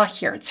we saw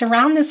here. It's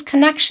around this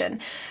connection.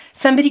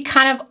 Somebody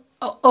kind of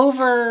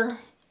overloaded,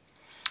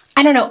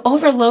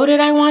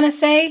 I want to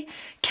say.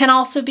 Can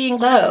also be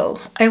low.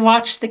 I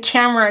watched the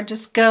camera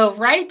just go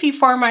right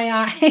before my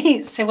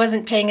eyes. I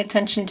wasn't paying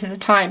attention to the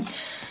time.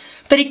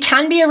 But it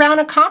can be around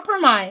a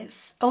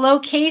compromise, a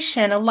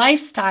location, a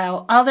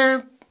lifestyle,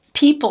 other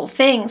people,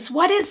 things.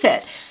 What is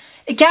it?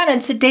 Again,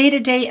 it's a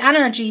day-to-day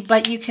energy,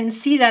 but you can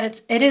see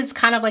that it is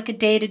kind of like a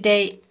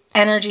day-to-day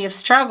energy of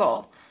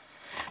struggle.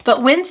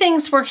 But when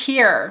things were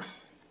here,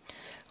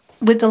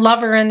 with the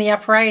Lover in the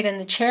upright and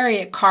the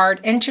Chariot card,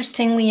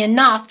 interestingly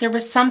enough, there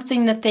was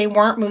something that they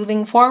weren't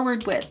moving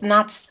forward with, and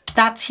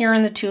that's here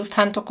in the Two of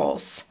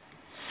Pentacles.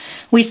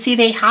 We see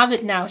they have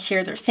it now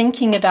here. They're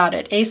thinking about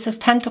it. Ace of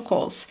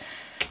Pentacles.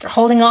 They're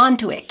holding on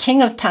to it.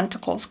 King of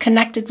Pentacles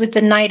connected with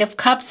the Knight of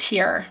Cups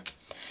here.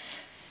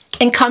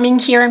 And coming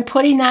here and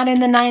putting that in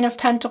the Nine of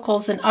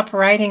Pentacles and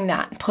uprighting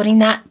that. Putting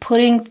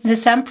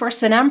this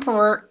Empress and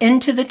Emperor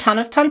into the Ten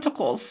of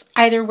Pentacles.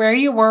 Either where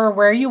you were or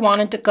where you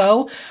wanted to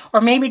go. Or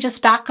maybe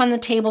just back on the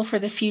table for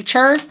the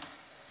future.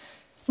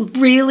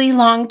 Really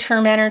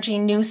long-term energy,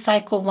 new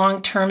cycle,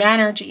 long-term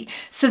energy.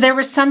 So there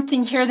was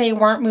something here they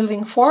weren't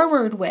moving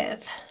forward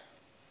with.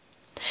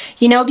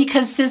 You know,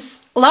 because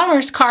this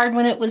Lover's card,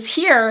 when it was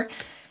here,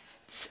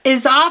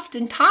 is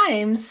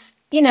oftentimes,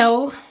 you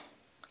know,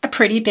 a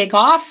pretty big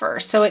offer.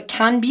 So it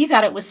can be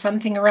that it was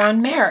something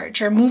around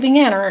marriage or moving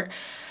in or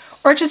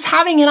just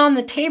having it on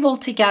the table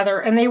together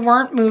and they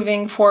weren't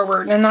moving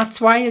forward, and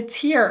that's why it's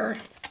here.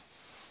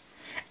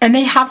 And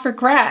they have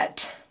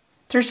regret.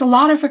 There's a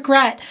lot of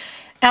regret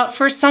out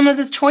for some of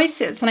the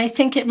choices, and I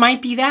think it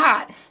might be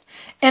that.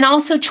 And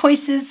also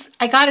choices,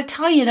 I got to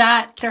tell you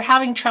that they're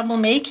having trouble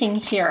making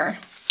here.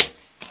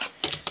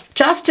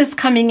 Justice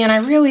coming in. I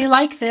really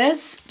like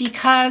this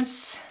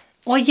because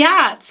Well,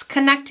 yeah, it's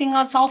connecting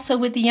us also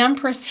with the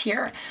Empress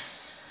here.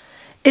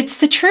 It's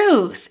the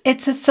truth.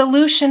 It's a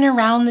solution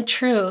around the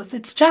truth.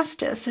 It's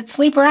justice. It's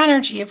Libra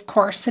energy, of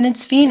course, and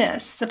it's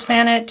Venus, the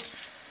planet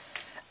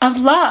of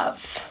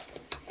love.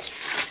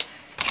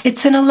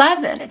 It's an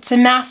 11. It's a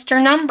master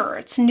number.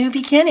 It's new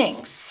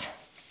beginnings.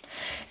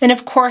 And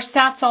of course,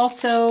 that's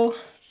also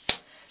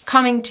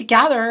coming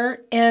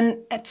together, and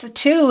it's a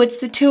 2. It's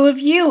the 2 of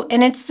you,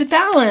 and it's the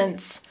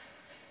balance.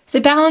 The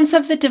balance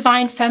of the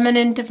divine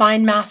feminine,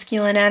 divine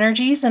masculine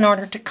energies in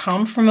order to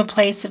come from a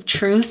place of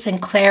truth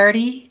and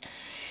clarity.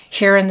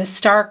 Here in the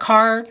Star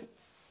card,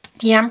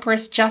 the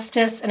Empress,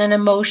 justice in an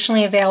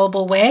emotionally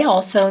available way.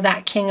 Also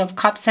that King of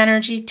Cups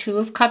energy, 2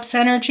 of Cups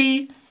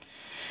energy.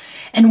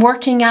 And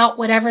working out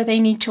whatever they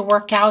need to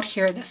work out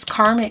here. This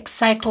karmic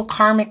cycle,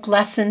 karmic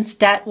lessons,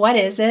 debt, what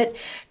is it?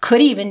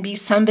 Could even be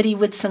somebody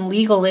with some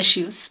legal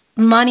issues,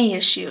 money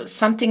issues,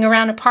 something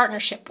around a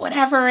partnership,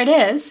 whatever it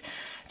is.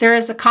 There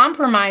is a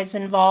compromise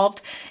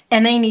involved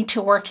and they need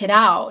to work it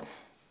out.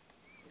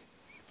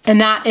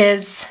 And that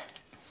is,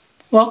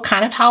 well,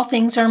 kind of how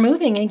things are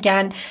moving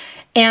again.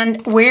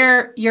 And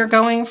where you're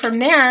going from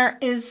there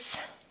is,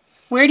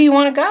 where do you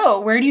want to go?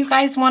 Where do you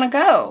guys want to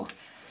go?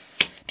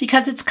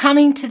 Because it's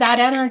coming to that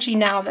energy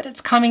now that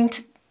it's coming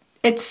to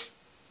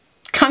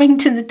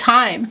the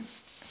time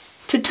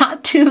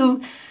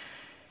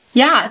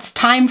yeah, it's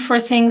time for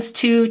things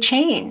to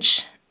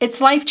change.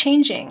 It's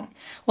life-changing.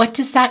 What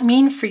does that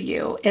mean for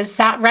you? Is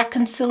that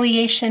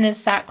reconciliation?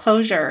 Is that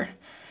closure?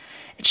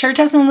 It sure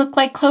doesn't look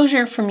like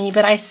closure for me,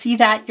 but I see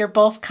that you're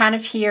both kind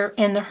of here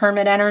in the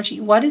Hermit energy.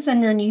 What is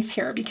underneath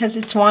here? Because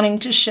it's wanting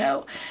to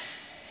show.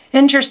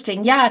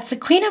 Interesting. Yeah, it's the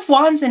Queen of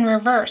Wands in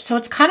reverse. So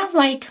it's kind of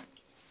like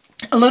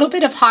a little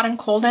bit of hot and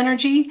cold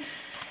energy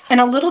and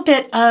a little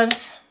bit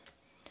of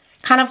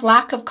kind of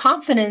lack of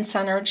confidence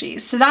energy.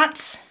 So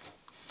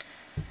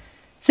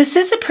this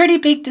is a pretty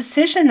big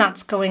decision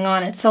that's going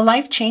on. It's a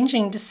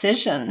life-changing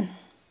decision.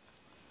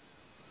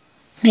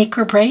 Make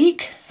or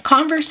break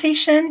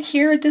conversation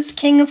here, this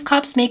King of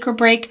Cups, make or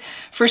break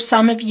for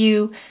some of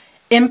you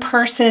in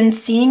person,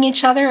 seeing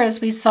each other as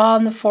we saw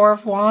in the 4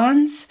 of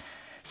Wands.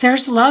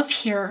 There's love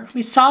here.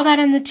 We saw that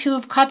in the 2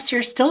 of Cups.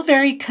 You're still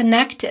very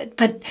connected,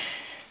 but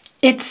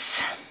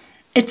it's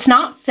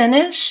not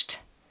finished.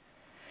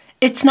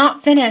 It's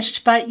not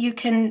finished, but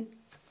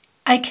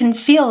I can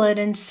feel it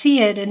and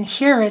see it and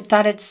hear it,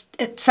 that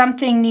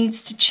something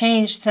needs to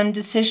change. Some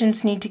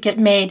decisions need to get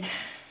made.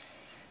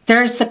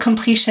 There's the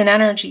completion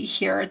energy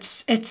here.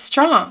 It's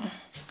strong.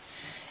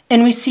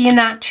 And we see in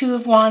that 2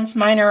 of Wands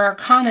minor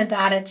arcana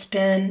that it's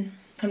been,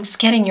 I'm just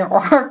getting your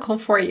oracle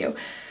for you,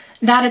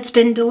 that it's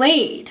been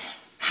delayed.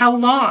 How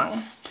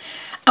long?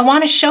 I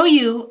want to show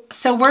you,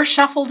 so we're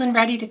shuffled and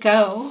ready to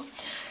go.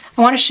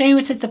 I want to show you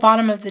what's at the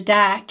bottom of the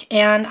deck,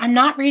 and I'm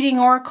not reading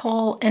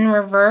oracle in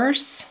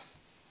reverse.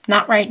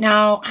 Not right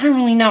now. I don't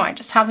really know. I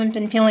just haven't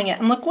been feeling it.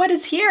 And look what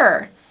is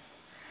here.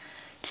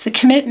 It's the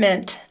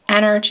commitment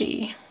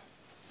energy.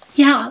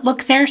 Yeah,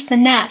 look, there's the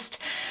nest.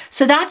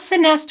 So that's the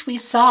nest we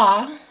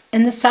saw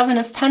in the 7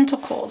 of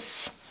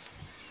Pentacles.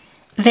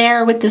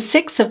 There with the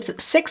 6 of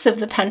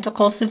the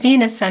Pentacles, the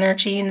Venus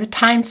energy and the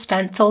time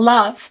spent, the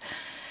love.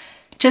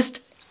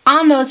 Just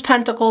on those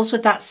pentacles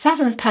with that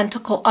 7th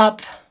pentacle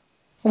up,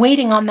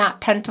 waiting on that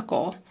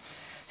pentacle.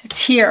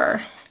 It's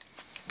here.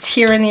 It's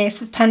here in the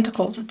Ace of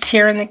Pentacles. It's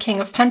here in the King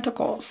of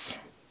Pentacles.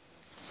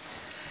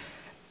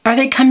 Are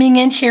they coming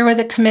in here with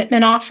a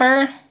commitment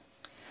offer?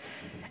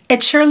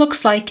 It sure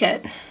looks like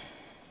it.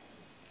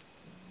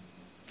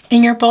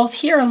 And you're both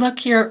here.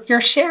 Look,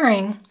 you're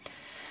sharing.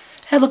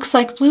 It looks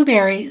like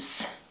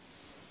blueberries.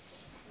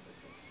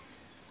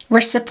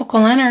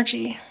 Reciprocal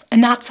energy.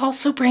 And that's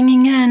also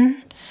bringing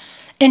in,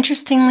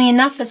 interestingly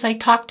enough, as I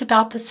talked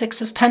about the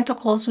 6 of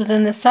Pentacles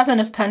within the 7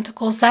 of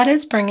Pentacles, that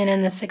is bringing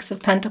in the 6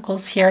 of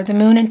Pentacles here, the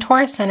Moon and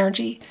Taurus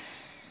energy.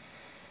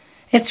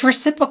 It's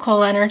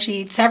reciprocal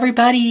energy. It's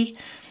everybody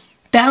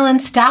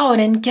balanced out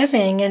and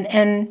giving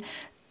and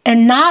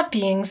not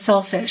being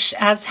selfish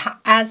as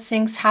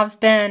things have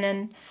been,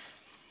 and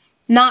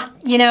not,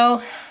 you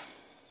know,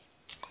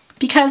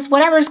 because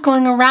whatever's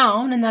going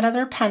around in that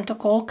other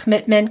pentacle,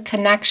 commitment,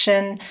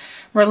 connection,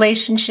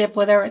 relationship,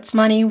 whether it's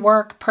money,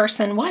 work,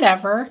 person,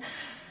 whatever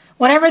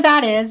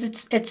that is,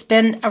 it's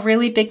been a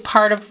really big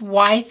part of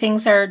why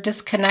things are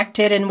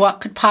disconnected and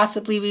what could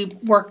possibly be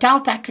worked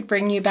out that could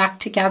bring you back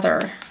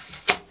together.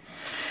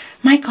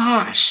 My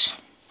gosh.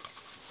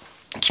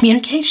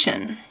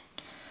 Communication.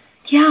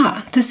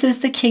 Yeah, this is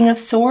the King of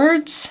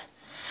Swords.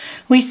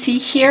 We see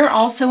here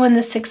also in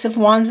the 6 of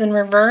Wands in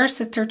reverse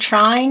that they're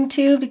trying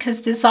to,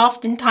 because this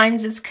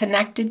oftentimes is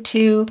connected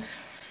to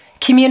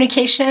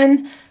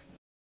communication.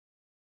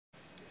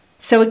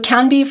 So it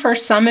can be for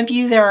some of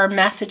you there are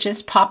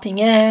messages popping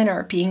in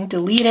or being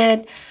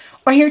deleted,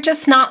 or you're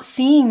just not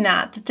seeing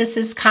that this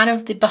is kind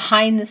of the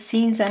behind the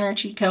scenes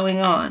energy going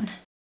on.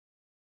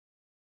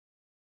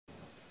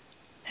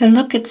 And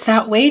look, it's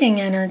that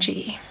waiting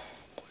energy.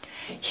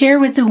 Here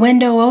with the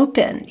window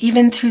open,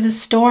 even through the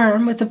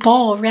storm, with the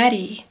bowl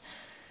ready.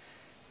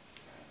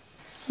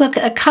 look,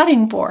 a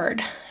cutting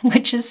board,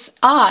 which is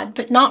odd,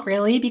 but not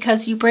really,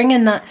 because you bring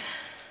in the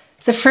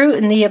fruit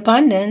and the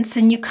abundance,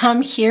 and you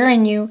come here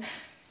and you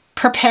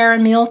prepare a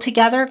meal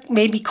together,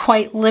 maybe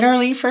quite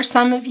literally for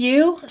some of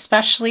you,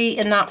 especially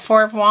in that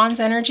Four of Wands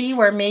energy,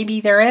 where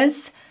maybe there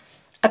is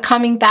a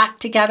coming back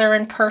together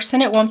in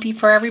person. It won't be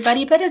for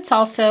everybody, but it's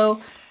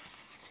also,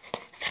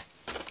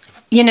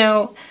 you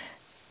know,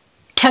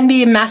 can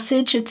be a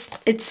message.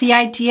 It's the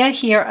idea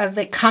here of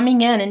it coming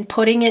in and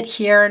putting it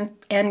here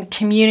and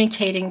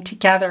communicating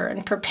together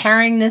and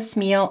preparing this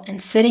meal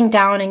and sitting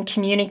down and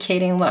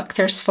communicating. Look,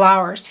 there's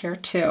flowers here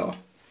too.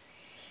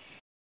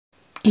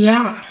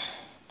 Yeah.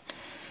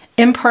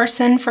 In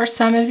person for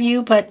some of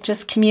you, but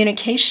just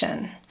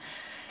communication.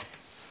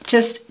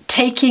 Just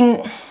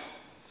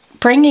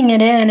bringing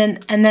it in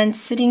and then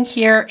sitting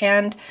here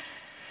and,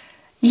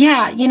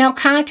 yeah, you know,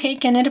 kind of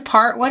taking it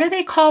apart. What do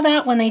they call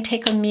that when they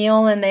take a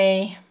meal and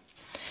they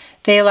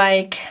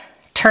like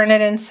turn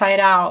it inside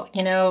out?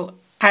 You know,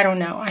 I don't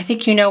know. I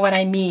think you know what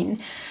I mean.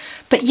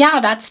 But yeah,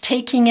 that's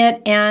taking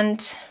it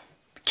and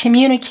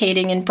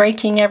communicating and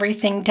breaking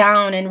everything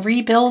down and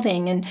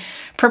rebuilding and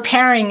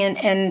preparing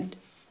and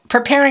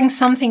preparing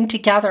something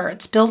together.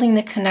 It's building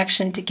the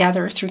connection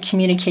together through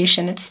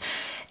communication.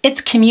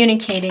 It's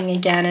communicating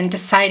again and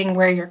deciding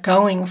where you're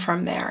going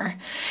from there.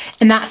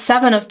 And that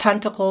Seven of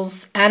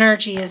Pentacles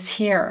energy is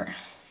here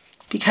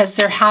because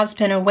there has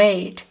been a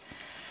wait.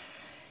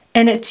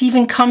 And it's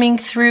even coming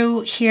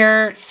through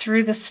here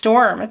through the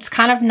storm. It's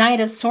kind of Knight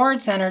of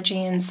Swords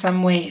energy in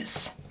some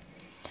ways.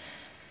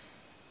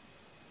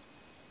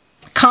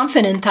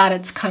 Confident that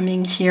it's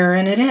coming here,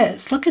 and it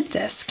is. Look at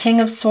this. King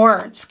of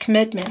Swords,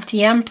 commitment,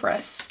 the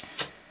Empress,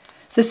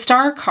 the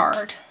Star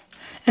card.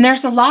 And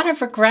there's a lot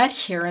of regret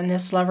here in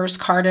this Lover's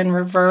card in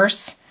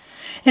reverse.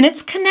 And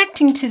it's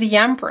connecting to the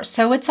Empress.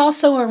 So it's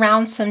also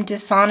around some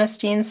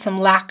dishonesty and some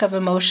lack of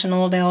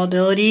emotional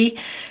availability,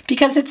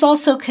 because it's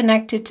also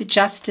connected to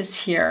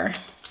Justice here.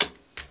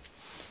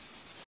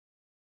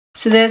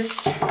 So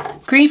this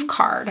grief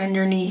card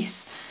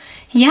underneath.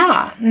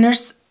 Yeah, and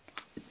there's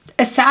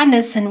a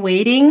sadness and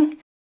waiting.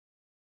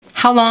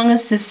 How long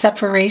has this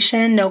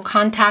separation, no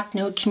contact,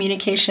 no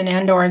communication,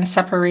 and or in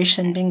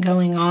separation been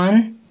going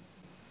on?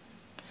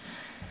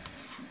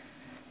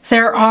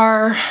 There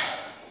are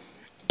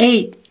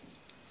eight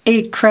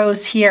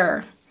crows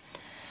here.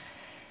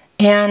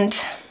 And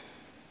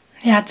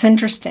yeah, it's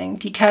interesting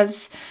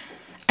because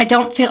I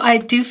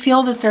do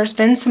feel that there's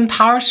been some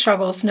power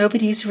struggles.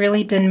 Nobody's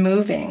really been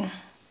moving.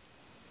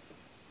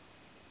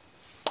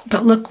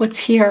 But look what's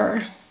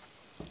here.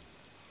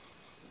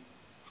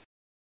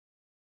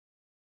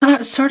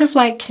 Sort of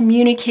like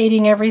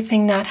communicating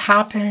everything that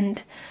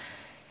happened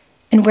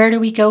and where do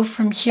we go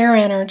from here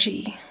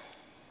energy.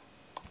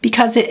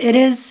 Because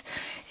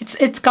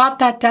it's got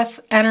that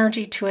death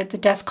energy to it, the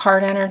death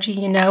card energy,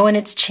 you know, and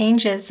it's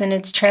changes and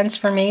it's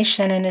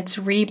transformation and it's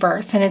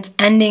rebirth and it's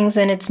endings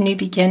and it's new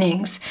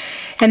beginnings.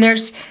 And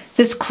there's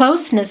this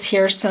closeness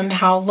here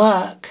somehow,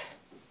 look,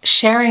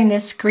 sharing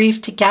this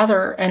grief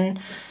together and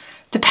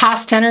the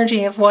past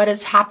energy of what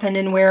has happened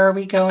and where are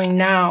we going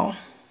now.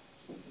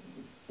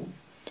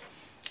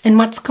 And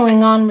what's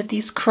going on with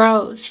these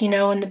crows, you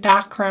know, in the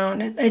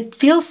background. It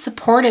feels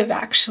supportive,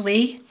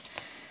 actually,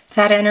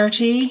 that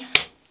energy.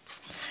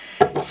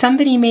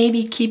 Somebody may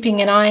be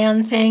keeping an eye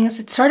on things.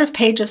 It's sort of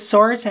Page of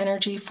Swords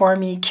energy for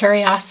me,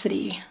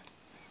 curiosity.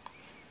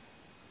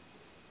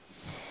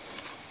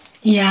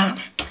 Yeah,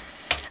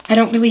 I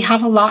don't really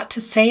have a lot to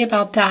say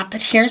about that,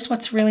 but here's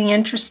what's really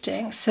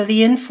interesting. So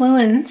the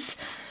influence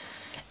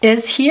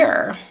is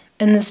here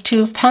in this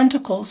Two of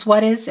Pentacles.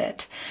 What is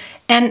it?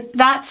 And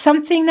that's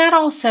something that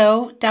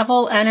also,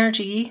 devil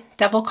energy,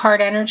 devil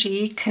card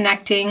energy,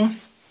 connecting.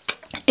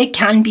 It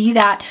can be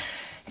that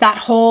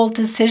whole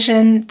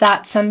decision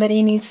that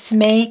somebody needs to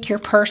make, your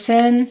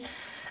person,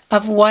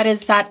 of what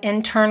is that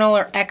internal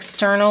or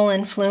external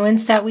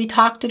influence that we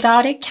talked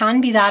about. It can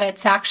be that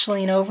it's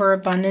actually an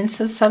overabundance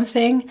of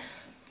something.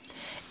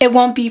 It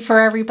won't be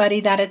for everybody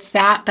that it's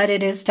that, but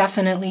it is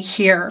definitely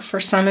here for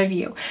some of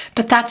you.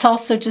 But that's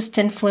also just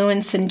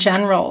influence in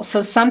general.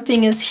 So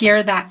something is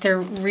here that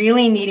they're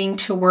really needing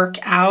to work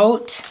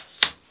out.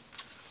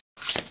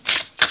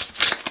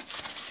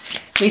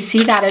 We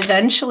see that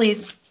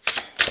eventually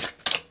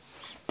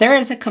there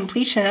is a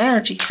completion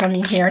energy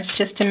coming here. It's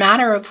just a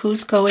matter of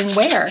who's going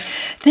where.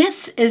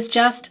 This is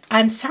just,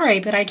 I'm sorry,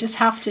 but I just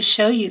have to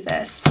show you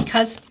this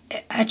because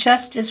it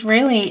just is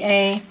really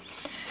a...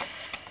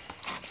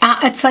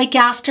 it's like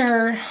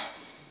after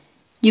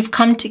you've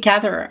come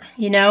together,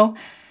 you know,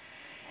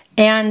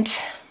 and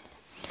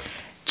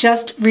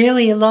just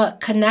really look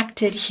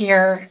connected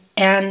here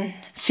and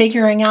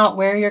figuring out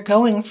where you're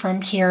going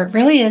from here. It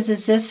really is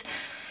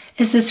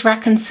this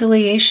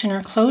reconciliation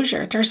or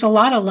closure. There's a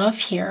lot of love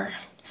here.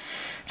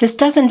 This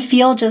doesn't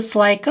feel just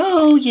like,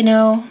 oh, you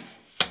know,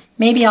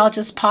 maybe I'll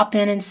just pop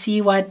in and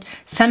see what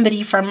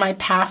somebody from my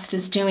past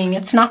is doing.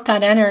 It's not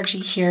that energy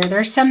here.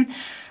 There's some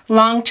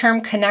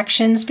long-term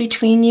connections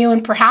between you,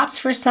 and perhaps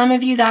for some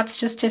of you that's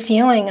just a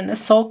feeling and the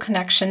soul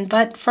connection,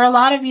 but for a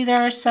lot of you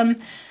there are some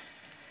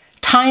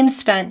time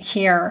spent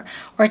here,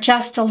 or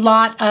just a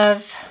lot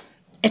of,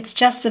 it's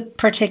just a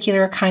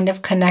particular kind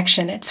of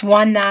connection. It's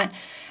one that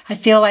I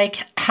feel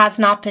like has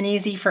not been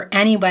easy for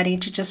anybody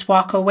to just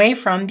walk away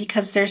from,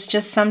 because there's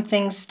just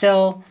something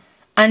still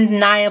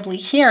undeniably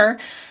here.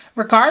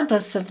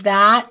 Regardless of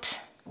that,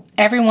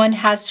 everyone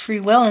has free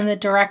will in the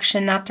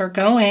direction that they're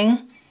going.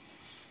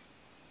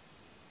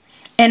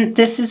 And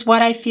this is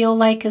what I feel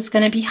like is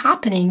going to be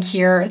happening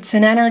here. It's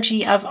an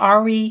energy of,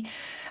 are we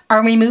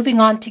moving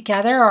on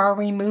together, or are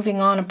we moving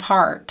on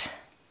apart?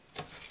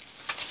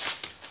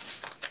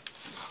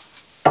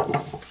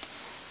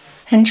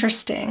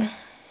 Interesting.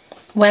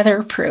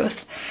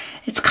 Weatherproof.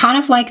 It's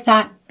kind of like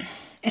that.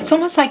 It's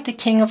almost like the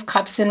King of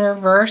Cups in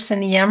reverse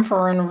and the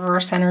Emperor in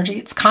reverse energy.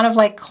 It's kind of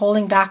like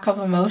holding back of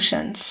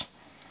emotions.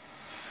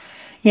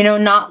 You know,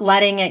 not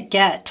letting it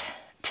get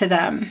to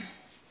them.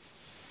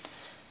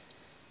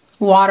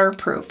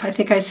 Waterproof. I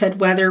think I said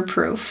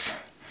weatherproof.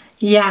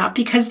 Yeah,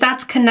 because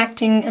that's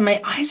connecting, and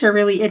my eyes are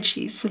really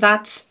itchy. So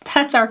that's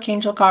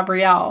Archangel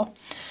Gabriel.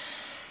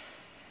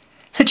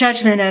 The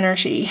Judgment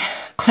energy,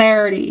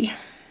 clarity,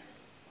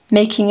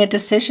 making a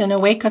decision, a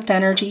wake-up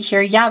energy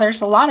here. Yeah,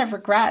 there's a lot of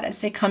regret as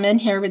they come in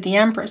here with the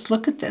Empress.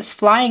 Look at this,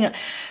 flying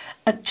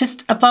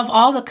just above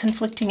all the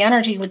conflicting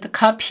energy with the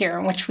Cup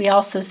here, which we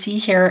also see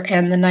here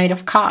in the Knight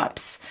of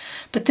Cups.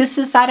 But this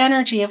is that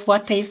energy of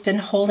what they've been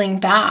holding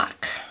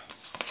back.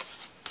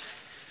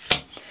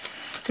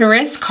 The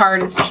Risk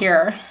card is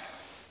here.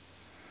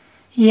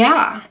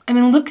 Yeah, I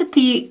mean, look at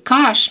the,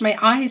 gosh, my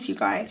eyes, you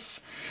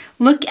guys.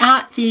 Look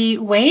at the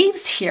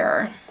waves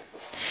here.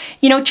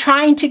 You know,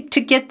 trying to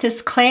get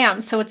this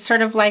clam. So it's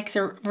sort of like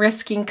they're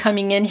risking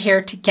coming in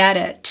here to get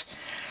it,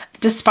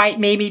 despite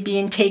maybe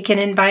being taken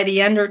in by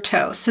the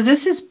undertow. So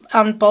this is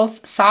on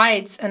both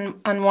sides. And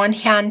on one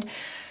hand,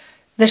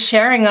 the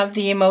sharing of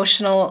the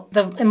emotional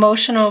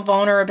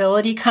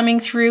vulnerability coming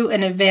through,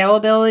 and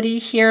availability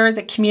here,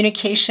 the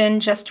communication,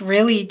 just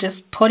really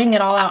just putting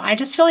it all out. I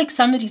just feel like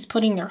somebody's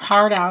putting their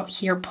heart out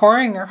here,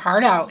 pouring their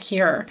heart out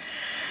here.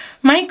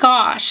 My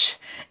gosh.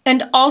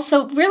 And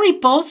also really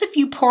both of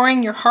you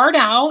pouring your heart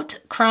out,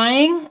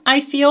 crying, I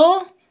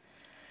feel.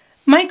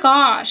 My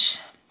gosh.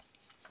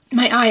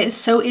 My eye is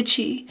so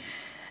itchy.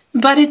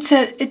 But it's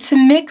a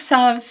mix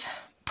of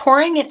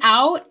pouring it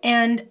out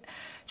and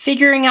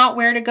figuring out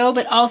where to go,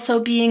 but also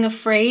being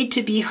afraid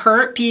to be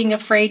hurt, being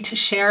afraid to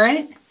share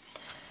it.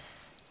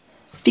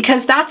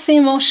 Because that's the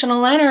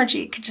emotional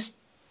energy. It could just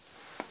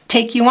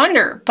take you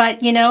under.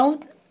 But, you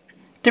know,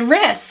 the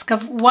risk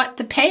of what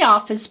the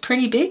payoff is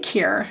pretty big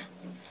here.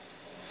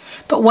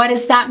 But what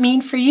does that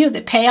mean for you?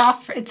 The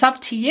payoff, it's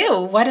up to you.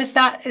 What is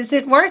that? Is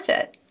it worth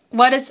it?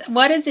 What is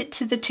it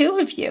to the two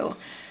of you?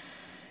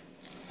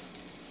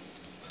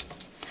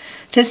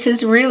 This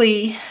is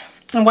really,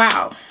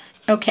 wow.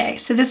 Okay,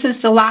 so this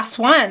is the last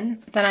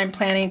one that I'm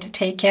planning to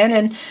take in,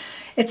 and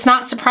it's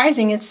not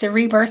surprising, it's the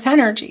rebirth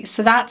energy.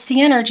 So that's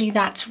the energy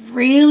that's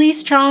really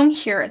strong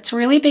here. It's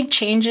really big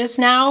changes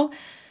now.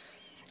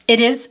 It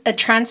is a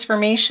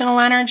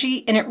transformational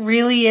energy, and it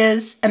really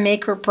is a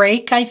make or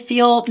break, I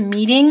feel,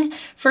 meeting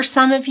for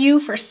some of you.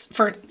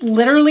 For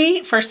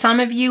literally, for some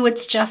of you,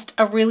 it's just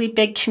a really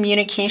big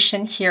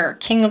communication here.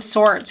 King of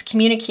Swords,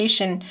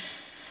 communication,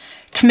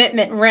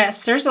 commitment,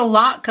 risk. There's a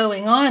lot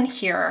going on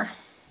here.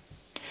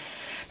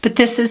 But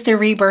this is the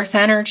rebirth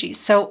energy.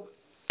 So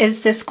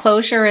is this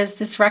closure? Is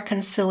this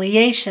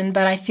reconciliation?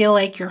 But I feel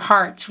like your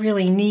hearts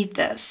really need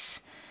this.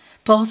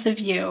 Both of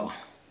you.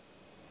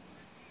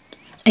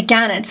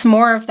 Again, it's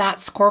more of that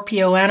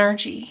Scorpio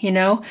energy, you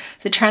know,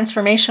 the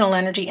transformational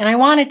energy. And I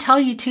want to tell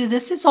you too,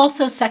 this is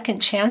also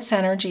second chance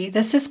energy.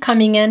 This is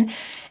coming in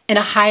a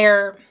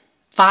higher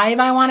vibe,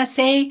 I want to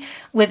say,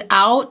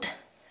 without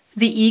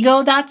the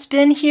ego that's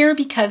been here,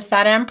 because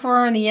that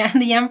Emperor and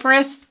the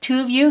Empress, two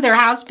of you, there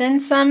has been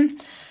some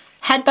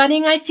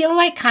headbutting, I feel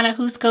like, kind of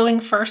who's going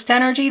first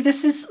energy.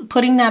 This is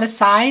putting that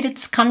aside.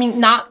 It's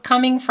not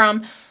coming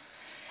from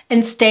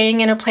and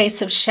staying in a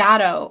place of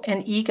shadow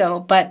and ego,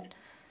 but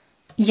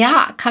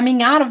yeah,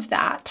 coming out of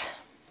that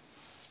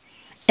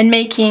and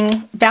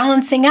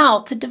balancing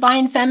out the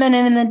divine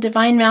feminine and the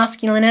divine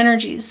masculine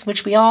energies,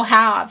 which we all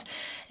have,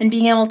 and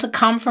being able to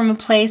come from a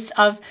place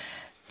of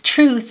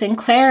truth and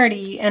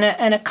clarity and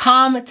a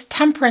calm, it's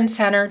temperance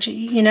energy,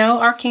 you know,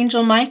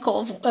 Archangel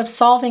Michael, of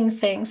solving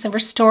things and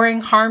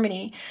restoring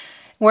harmony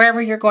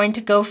wherever you're going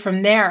to go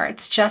from there.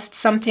 It's just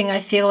something I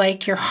feel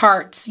like your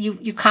hearts,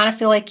 you kind of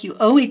feel like you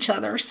owe each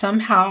other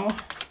somehow.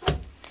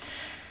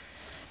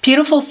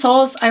 Beautiful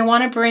souls, I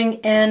want to bring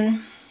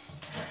in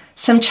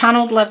some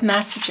channeled love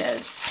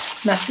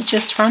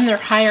messages from their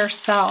higher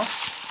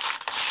self.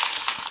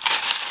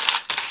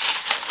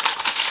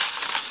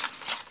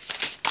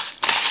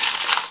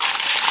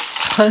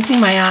 Closing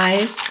my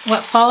eyes.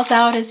 What falls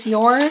out is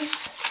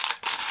yours.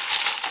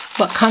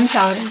 What comes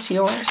out is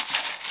yours.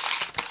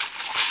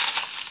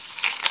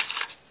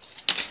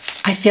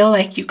 I feel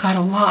like you got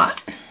a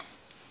lot.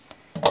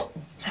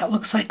 That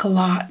looks like a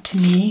lot to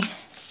me.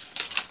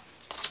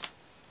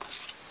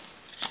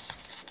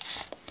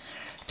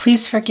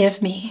 Please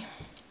forgive me.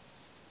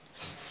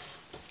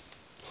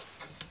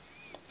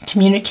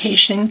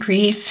 communication,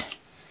 grief.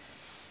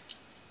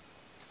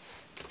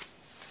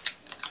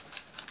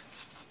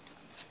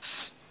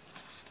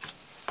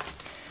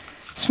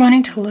 Just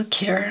wanting to look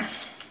here.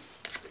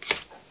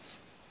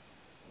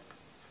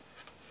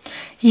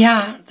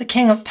 Yeah, the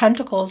King of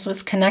Pentacles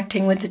was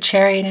connecting with the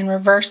Chariot in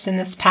reverse in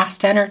this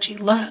past energy.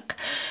 Look,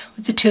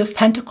 with the Two of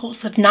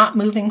Pentacles, of not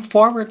moving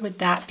forward with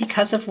that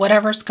because of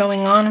whatever's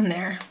going on in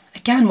there.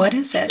 Again, what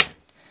is it?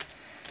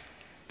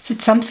 Is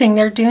it something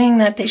they're doing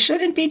that they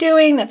shouldn't be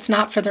doing, that's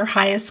not for their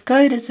highest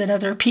good? Is it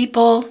other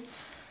people?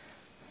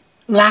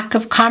 Lack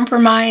of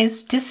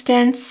compromise,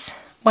 distance?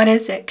 What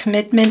is it?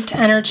 Commitment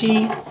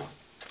energy?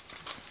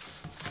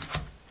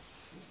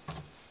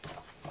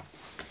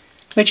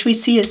 Which we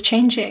see is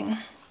changing.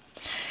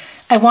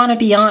 I want to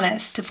be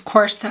honest. Of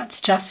course, that's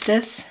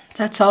Justice.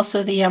 That's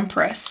also the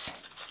Empress.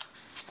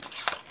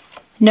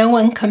 No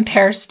one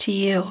compares to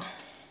you.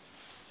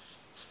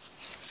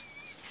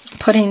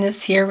 Putting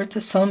this here with the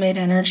soulmate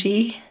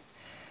energy.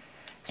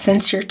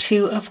 Since your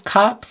Two of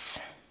Cups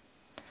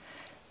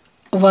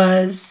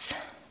was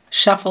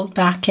shuffled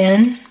back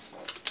in,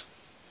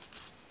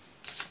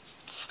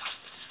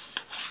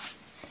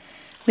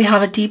 we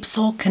have a deep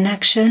soul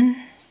connection.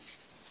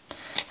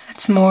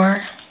 That's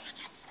more.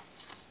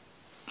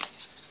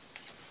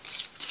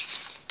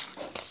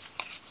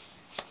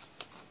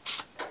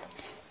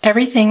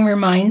 Everything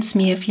reminds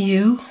me of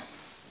you.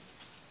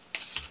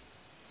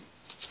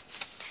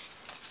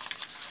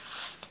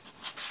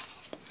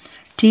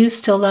 Do you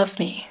still love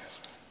me?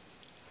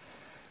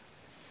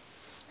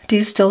 Do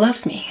you still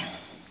love me?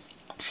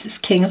 It's this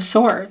King of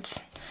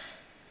Swords.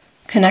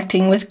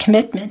 Connecting with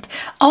commitment.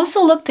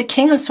 Also, look, the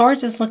King of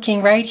Swords is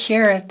looking right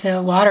here at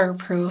the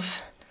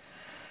waterproof.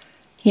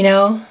 You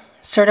know,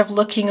 sort of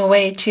looking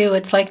away too.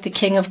 It's like the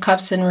King of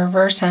Cups in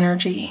reverse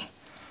energy.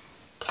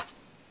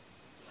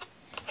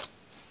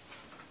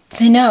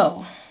 They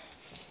know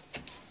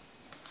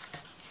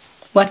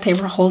what they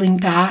were holding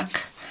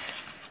back,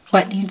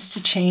 what needs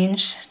to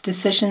change,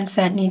 decisions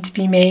that need to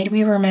be made.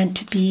 We were meant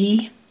to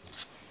be.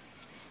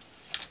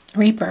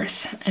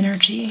 Rebirth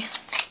energy.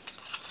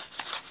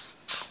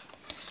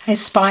 I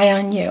spy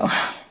on you.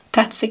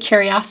 That's the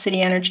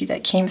curiosity energy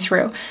that came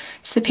through.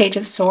 It's the Page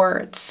of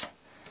Swords.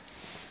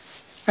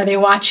 Are they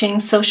watching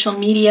social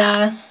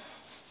media?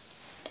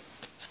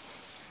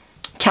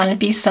 Can it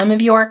be some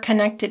of you are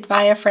connected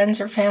via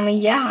friends or family?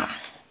 Yeah.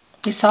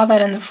 We saw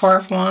that in the Four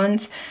of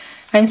Wands.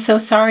 I'm so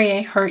sorry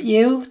I hurt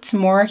you. It's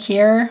more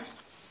here.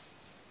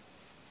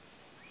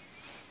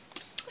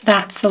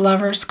 That's the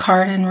Lover's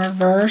card in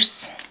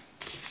reverse.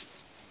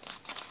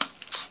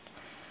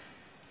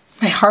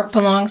 My heart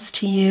belongs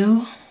to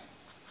you.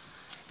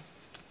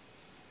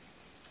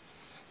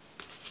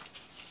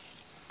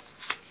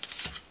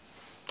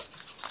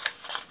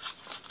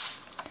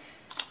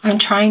 I'm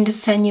trying to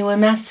send you a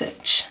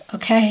message,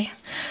 okay?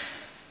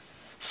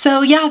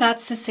 So yeah,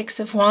 that's the Six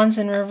of Wands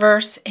in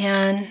reverse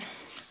and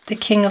the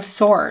King of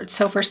Swords.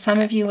 So for some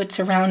of you, it's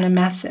around a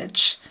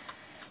message.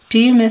 Do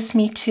you miss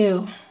me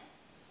too?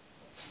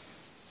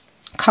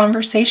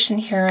 Conversation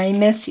here, I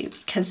miss you,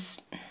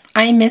 because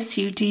I miss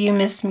you. Do you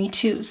miss me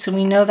too? So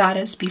we know that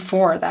is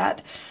before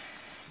that.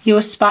 You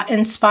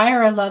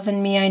inspire a love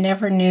in me I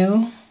never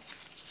knew.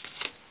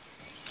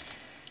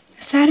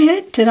 Is that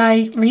it? Did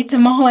I read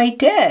them all? I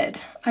did.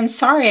 I'm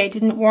sorry I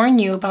didn't warn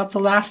you about the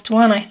last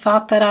one. I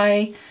thought that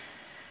I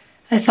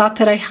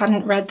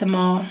hadn't read them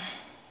all.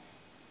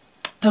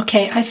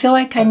 Okay, I feel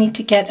like I need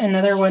to get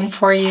another one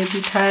for you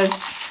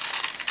because,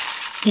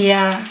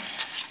 yeah.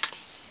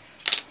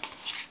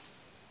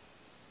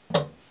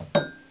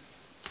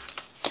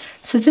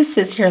 So this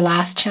is your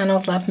last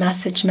channeled love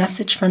message,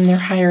 message from their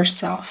higher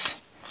self.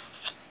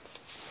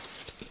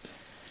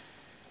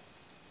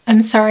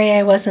 I'm sorry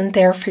I wasn't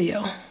there for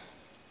you.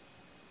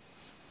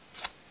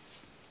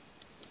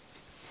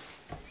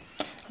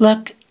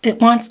 Look,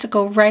 it wants to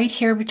go right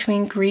here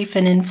between grief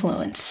and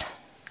influence.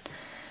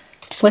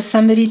 Was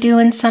somebody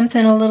doing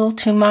something a little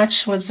too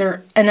much? Was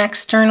there an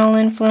external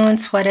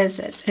influence? What is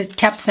it? It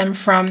kept them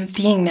from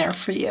being there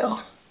for you.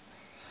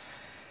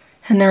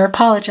 And they're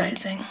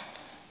apologizing.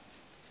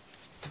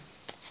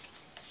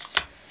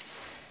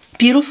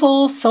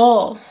 Beautiful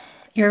soul.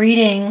 Your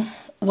reading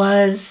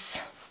was,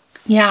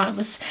 yeah, it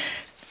was,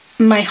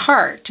 my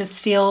heart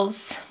just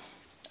feels,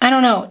 I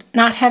don't know,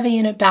 not heavy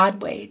in a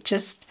bad way,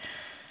 just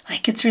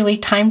like it's really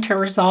time to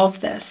resolve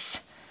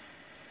this.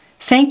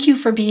 Thank you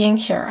for being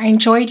here. I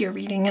enjoyed your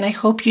reading and I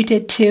hope you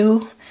did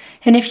too.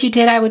 And if you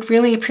did, I would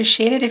really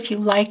appreciate it if you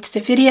liked the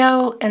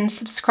video and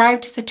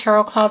subscribe to the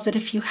Tarot Closet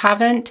if you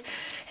haven't.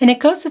 And it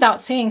goes without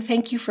saying,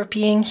 thank you for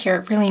being here.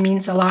 It really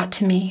means a lot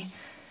to me.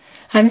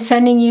 I'm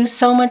sending you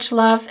so much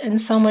love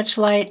and so much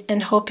light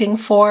and hoping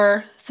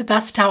for the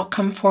best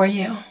outcome for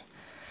you.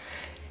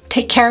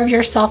 Take care of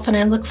yourself and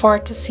I look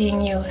forward to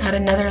seeing you at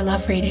another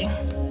love reading.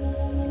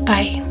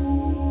 Bye.